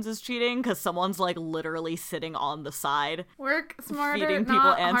 Trinian's is cheating because someone's like literally sitting on the side Work smarter, feeding people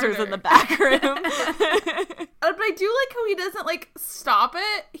not answers harder. in the back room. But I do like how he doesn't, like, stop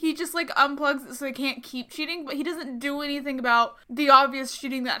it. He just, like, unplugs it so they can't keep cheating, but he doesn't do anything about the obvious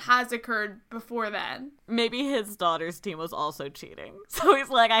cheating that has occurred before then. Maybe his daughter's team was also cheating. So he's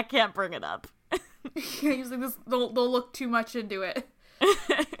like, I can't bring it up. Yeah, he's like, they'll look too much into it.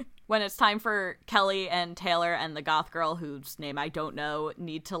 When it's time for Kelly and Taylor and the goth girl, whose name I don't know,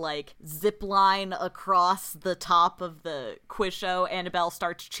 need to, like, zip line across the top of the quiz show, Annabelle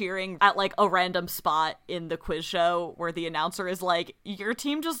starts cheering at, like, a random spot in the quiz show where the announcer is like, your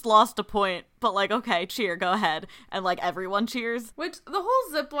team just lost a point, but, like, okay, cheer, go ahead. And, like, everyone cheers. Which, the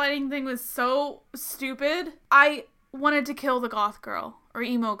whole ziplining thing was so stupid. I wanted to kill the goth girl, or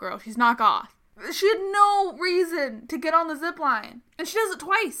emo girl. She's not goth. She had no reason to get on the zipline. And she does it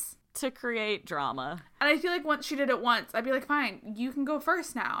twice. To create drama. And I feel like once she did it once, I'd be like, fine, you can go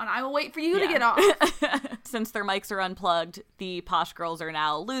first now, and I will wait for you to get off. Since their mics are unplugged, the posh girls are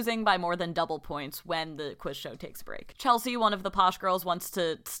now losing by more than double points when the quiz show takes a break. Chelsea, one of the posh girls, wants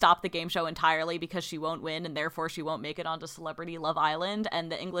to stop the game show entirely because she won't win and therefore she won't make it onto Celebrity Love Island. And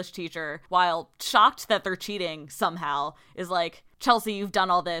the English teacher, while shocked that they're cheating somehow, is like, Chelsea, you've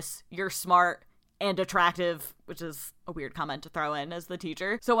done all this. You're smart and attractive, which is a weird comment to throw in as the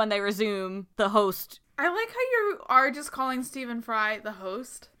teacher. So when they resume, the host... I like how you are just calling Stephen Fry the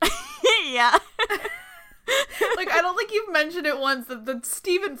host. Yeah. Like, I don't think you've mentioned it once, that that's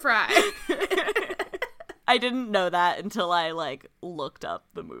Stephen Fry. I didn't know that until I, like, looked up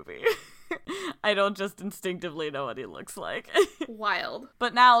the movie. I don't just instinctively know what he looks like. Wild.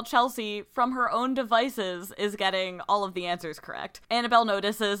 But now Chelsea, from her own devices, is getting all of the answers correct. Annabelle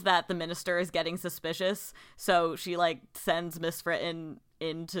notices that the minister is getting suspicious, so she, like, sends Miss Fritten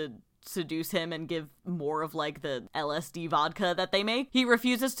in to seduce him and give more of, like, the LSD vodka that they make. He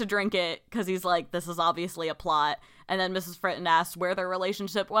refuses to drink it because he's like, this is obviously a plot. And then Mrs. Fritten asks where their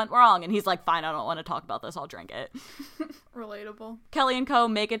relationship went wrong, and he's like, fine, I don't want to talk about this, I'll drink it. Relatable. Kelly and Co.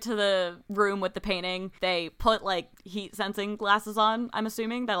 make it to the room with the painting. They put, like, heat sensing glasses on, I'm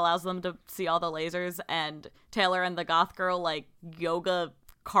assuming, that allows them to see all the lasers, and Taylor and the goth girl, like, yoga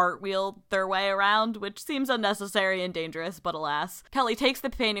cartwheel their way around, which seems unnecessary and dangerous, but alas. Kelly takes the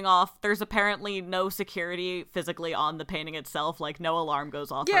painting off. There's apparently no security physically on the painting itself, like no alarm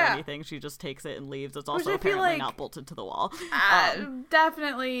goes off or anything. She just takes it and leaves. It's also apparently not bolted to the wall.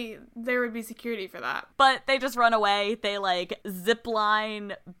 Definitely there would be security for that. But they just run away. They, like, zip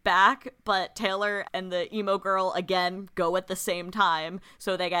line back, but Taylor and the emo girl again go at the same time,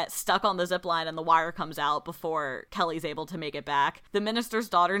 so they get stuck on the zip line and the wire comes out before Kelly's able to make it back. The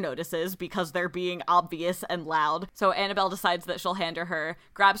minister's daughter notices because they're being obvious and loud, so Annabelle decides that she'll hand her,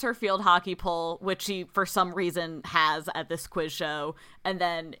 grabs her field hockey pole, which she for some reason has at this quiz show, and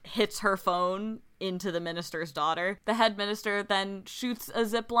then hits her phone into the minister's daughter. The head minister then shoots a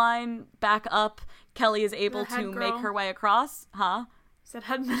zip line back up. Kelly is able to make her way across. Huh? Said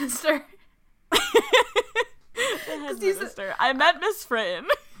head minister. The head minister. I meant Miss Fritten.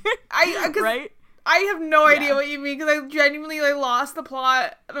 Right? I have no idea what you mean, because I genuinely, like, lost the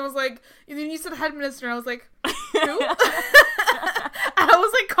plot, and I was like, and then you said head minister, and I was like, who? I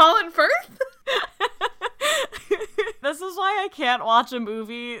was like, Colin Firth? This is why I can't watch a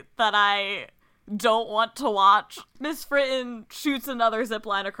movie that I don't want to watch. Miss Fritten shoots another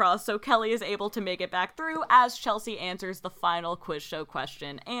zipline across, so Kelly is able to make it back through as Chelsea answers the final quiz show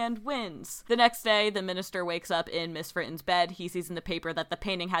question and wins. The next day, the minister wakes up in Miss Fritten's bed. He sees in the paper that the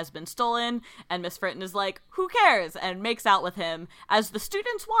painting has been stolen, and Miss Fritten is like, who cares? And makes out with him as the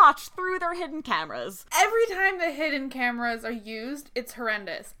students watch through their hidden cameras. Every time the hidden cameras are used, it's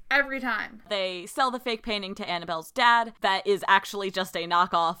horrendous. Every time. They sell the fake painting to Annabelle's dad that is actually just a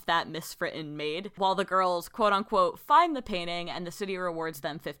knockoff that Miss Fritten made, while the girls, quote-unquote, find the painting and the city rewards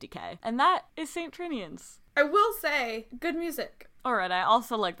them $50,000. And that is St. Trinian's. I will say, good music. Alright, I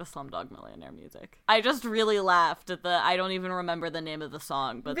also like the Slumdog Millionaire music. I just really laughed at I don't even remember the name of the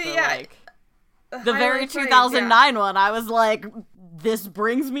song, but The very 2009 one, I was like, this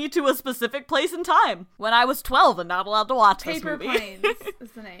brings me to a specific place in time when I was 12 and not allowed to watch this Paper movie. Planes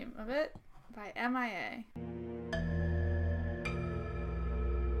is the name of it, by MIA.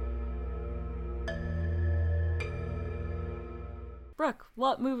 Brooke,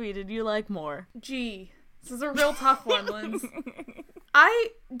 what movie did you like more? Gee, this is a real tough one, Linz. I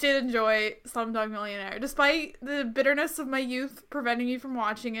did enjoy Slumdog Millionaire, despite the bitterness of my youth preventing me from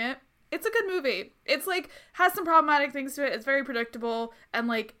watching it. It's a good movie. It's like, has some problematic things to it. It's very predictable and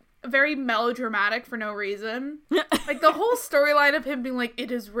like very melodramatic for no reason. Like the whole storyline of him being like,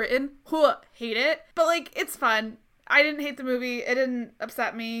 it is written, hate it. But like, it's fun. I didn't hate the movie. It didn't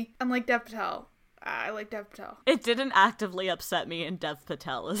upset me. Unlike Dev Patel. I like Dev Patel. It didn't actively upset me, and Dev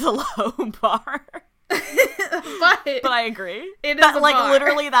Patel is a low bar. But I agree. It is like bar.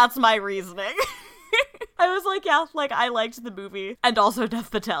 Literally, that's my reasoning. I was like, yeah, like I liked the movie, and also Dev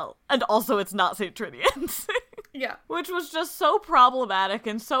Patel, and also it's not St. Trinians. Yeah. Which was just so problematic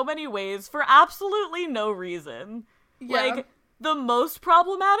in so many ways for absolutely no reason. Yeah. Like, the most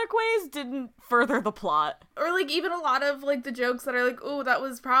problematic ways didn't further the plot. Or like even a lot of like the jokes that are like, oh, that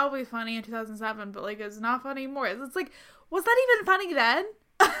was probably funny in 2007, but like it's not funny anymore. It's like, was that even funny then?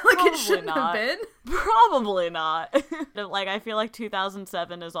 Like Probably it shouldn't not. have been. Probably not. Like, I feel like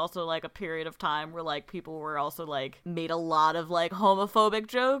 2007 is also like a period of time where like people were also like made a lot of like homophobic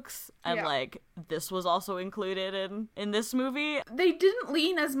jokes, and Yeah. like this was also included in this movie. They didn't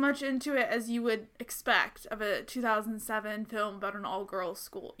lean as much into it as you would expect of a 2007 film about an all-girls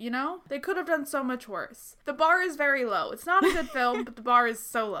school, you know? They could have done so much worse. The bar is very low. It's not a good film, but the bar is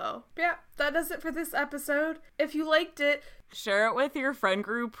so low. But yeah, that does it for this episode. If you liked it, Share it with your friend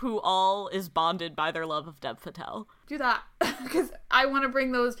group who all is bonded by their love of Dev Patel. do that. Because I want to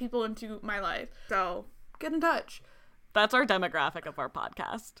bring those people into my life. So get in touch. That's our demographic of our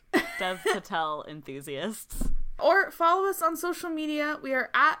podcast. Dev Patel enthusiasts. Or follow us on social media. We are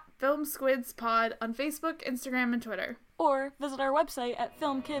at Film Squids Pod on Facebook, Instagram, and Twitter. Or visit our website at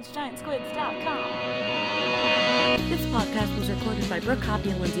filmkidsgiantsquids.com. This podcast was recorded by Brooke Hoppy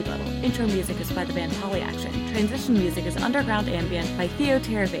and Lindsay Buttle. Intro music is by the band Polyaction. Transition music is Underground Ambient by Theo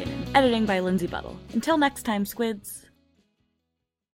Teravaden. Editing by Lindsay Buttle. Until next time, Squids.